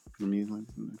your. Let me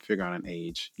figure out an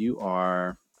age. You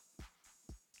are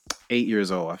 8 years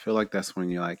old. I feel like that's when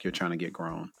you're trying to get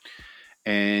grown,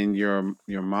 and your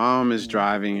mom is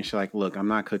driving, and she's like, "Look, I'm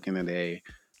not cooking today.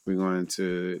 We're going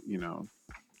to,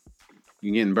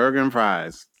 you're getting burger and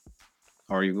fries,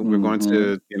 or we're going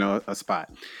Mm-hmm. to, a spot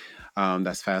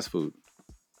that's fast food."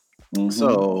 Mm-hmm.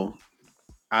 So,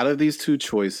 out of these two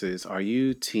choices, are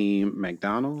you team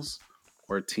McDonald's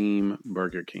or team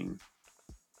Burger King?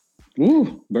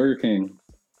 Ooh, Burger King.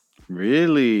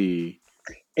 Really?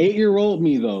 8-year-old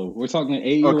me though. We're talking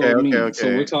Okay, 8-year-old okay, me. So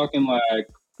we're okay. talking like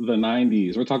the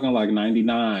 90s. We're talking like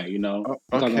 99, you know?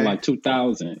 We're talking Okay. like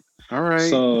 2000. All right.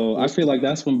 So I feel like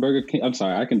that's when Burger King. I'm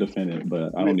sorry, I can defend it,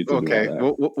 but I don't need to do all Okay,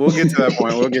 that. we'll get to that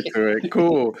point. We'll get to it.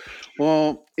 Cool.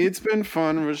 Well, it's been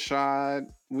fun, Rashad.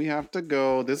 We have to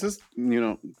go. This is,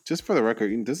 just for the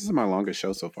record, this is my longest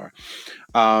show so far.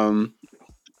 Um,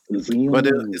 but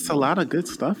it's a Zion. lot of good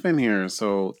stuff in here.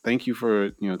 So thank you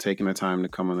for taking the time to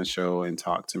come on the show and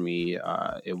talk to me.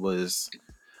 It was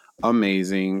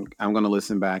amazing. I'm gonna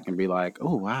listen back and be like,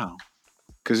 oh wow,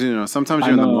 because sometimes I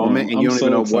you're in the moment know. and you I'm don't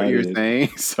even so know what you're excited. saying.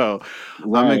 So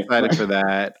I'm Right, excited for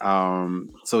right.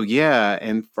 that. So yeah,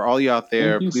 and for all you out Thank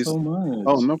there, you please. so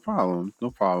Oh, much. no problem,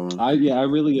 no problem. I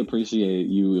really appreciate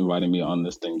you inviting me on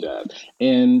this thing, Jad.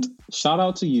 And shout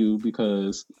out to you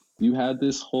because you had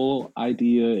this whole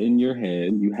idea in your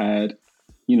head. You had,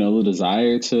 the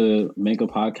desire to make a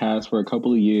podcast for a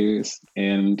couple of years.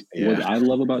 And what Yeah, I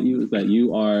love about you is that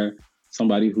you are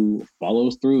somebody who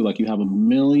follows through. Like you have a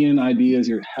million ideas,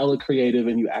 you're hella creative,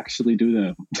 and you actually do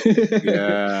them.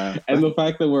 yeah, And the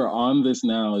fact that we're on this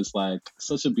now is like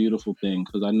such a beautiful thing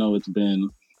because I know it's been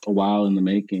a while in the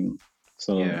making.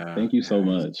 So Yeah. thank you so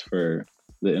much for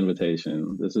the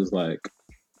invitation. This is like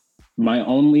this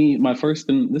is my first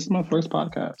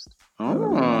podcast that I've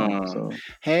been on. Oh, So yeah.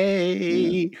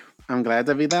 hey, I'm glad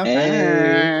to be the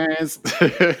Hey, first.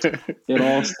 it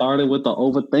all started with the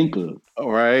overthinker.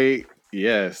 All right.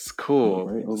 Yes, The cool.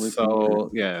 great overthinker.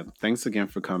 So, yeah, thanks again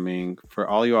for coming. For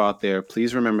all you out there,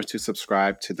 please remember to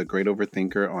subscribe to The Great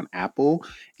Overthinker on Apple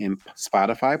and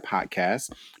Spotify podcasts.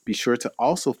 Be sure to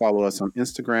also follow us on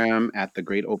Instagram at The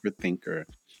Great Overthinker.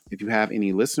 If you have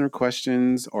any listener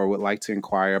questions or would like to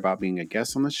inquire about being a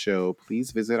guest on the show,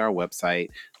 please visit our website,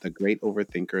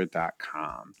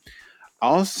 thegreatoverthinker.com.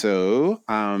 Also,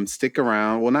 stick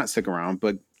around. Well, not stick around,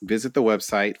 but visit the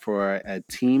website for a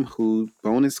Team Who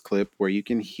bonus clip where you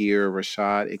can hear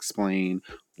Rashad explain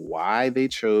why they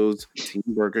chose Team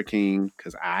Burger King.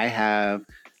 Because I have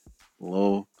a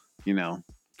little, you know,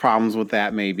 problems with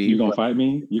that maybe. You gonna But fight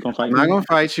me? You gonna I'm fight not me? gonna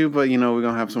fight you, but we're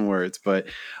gonna have some words. But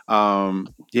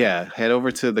yeah, head over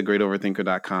to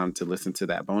thegreatoverthinker.com to listen to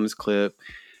that bonus clip.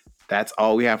 That's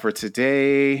all we have for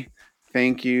today.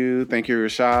 Thank you. Thank you,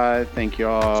 Rashad. Thank you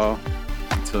all.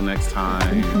 Until next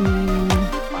time.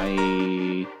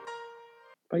 Bye.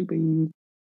 Bye bye.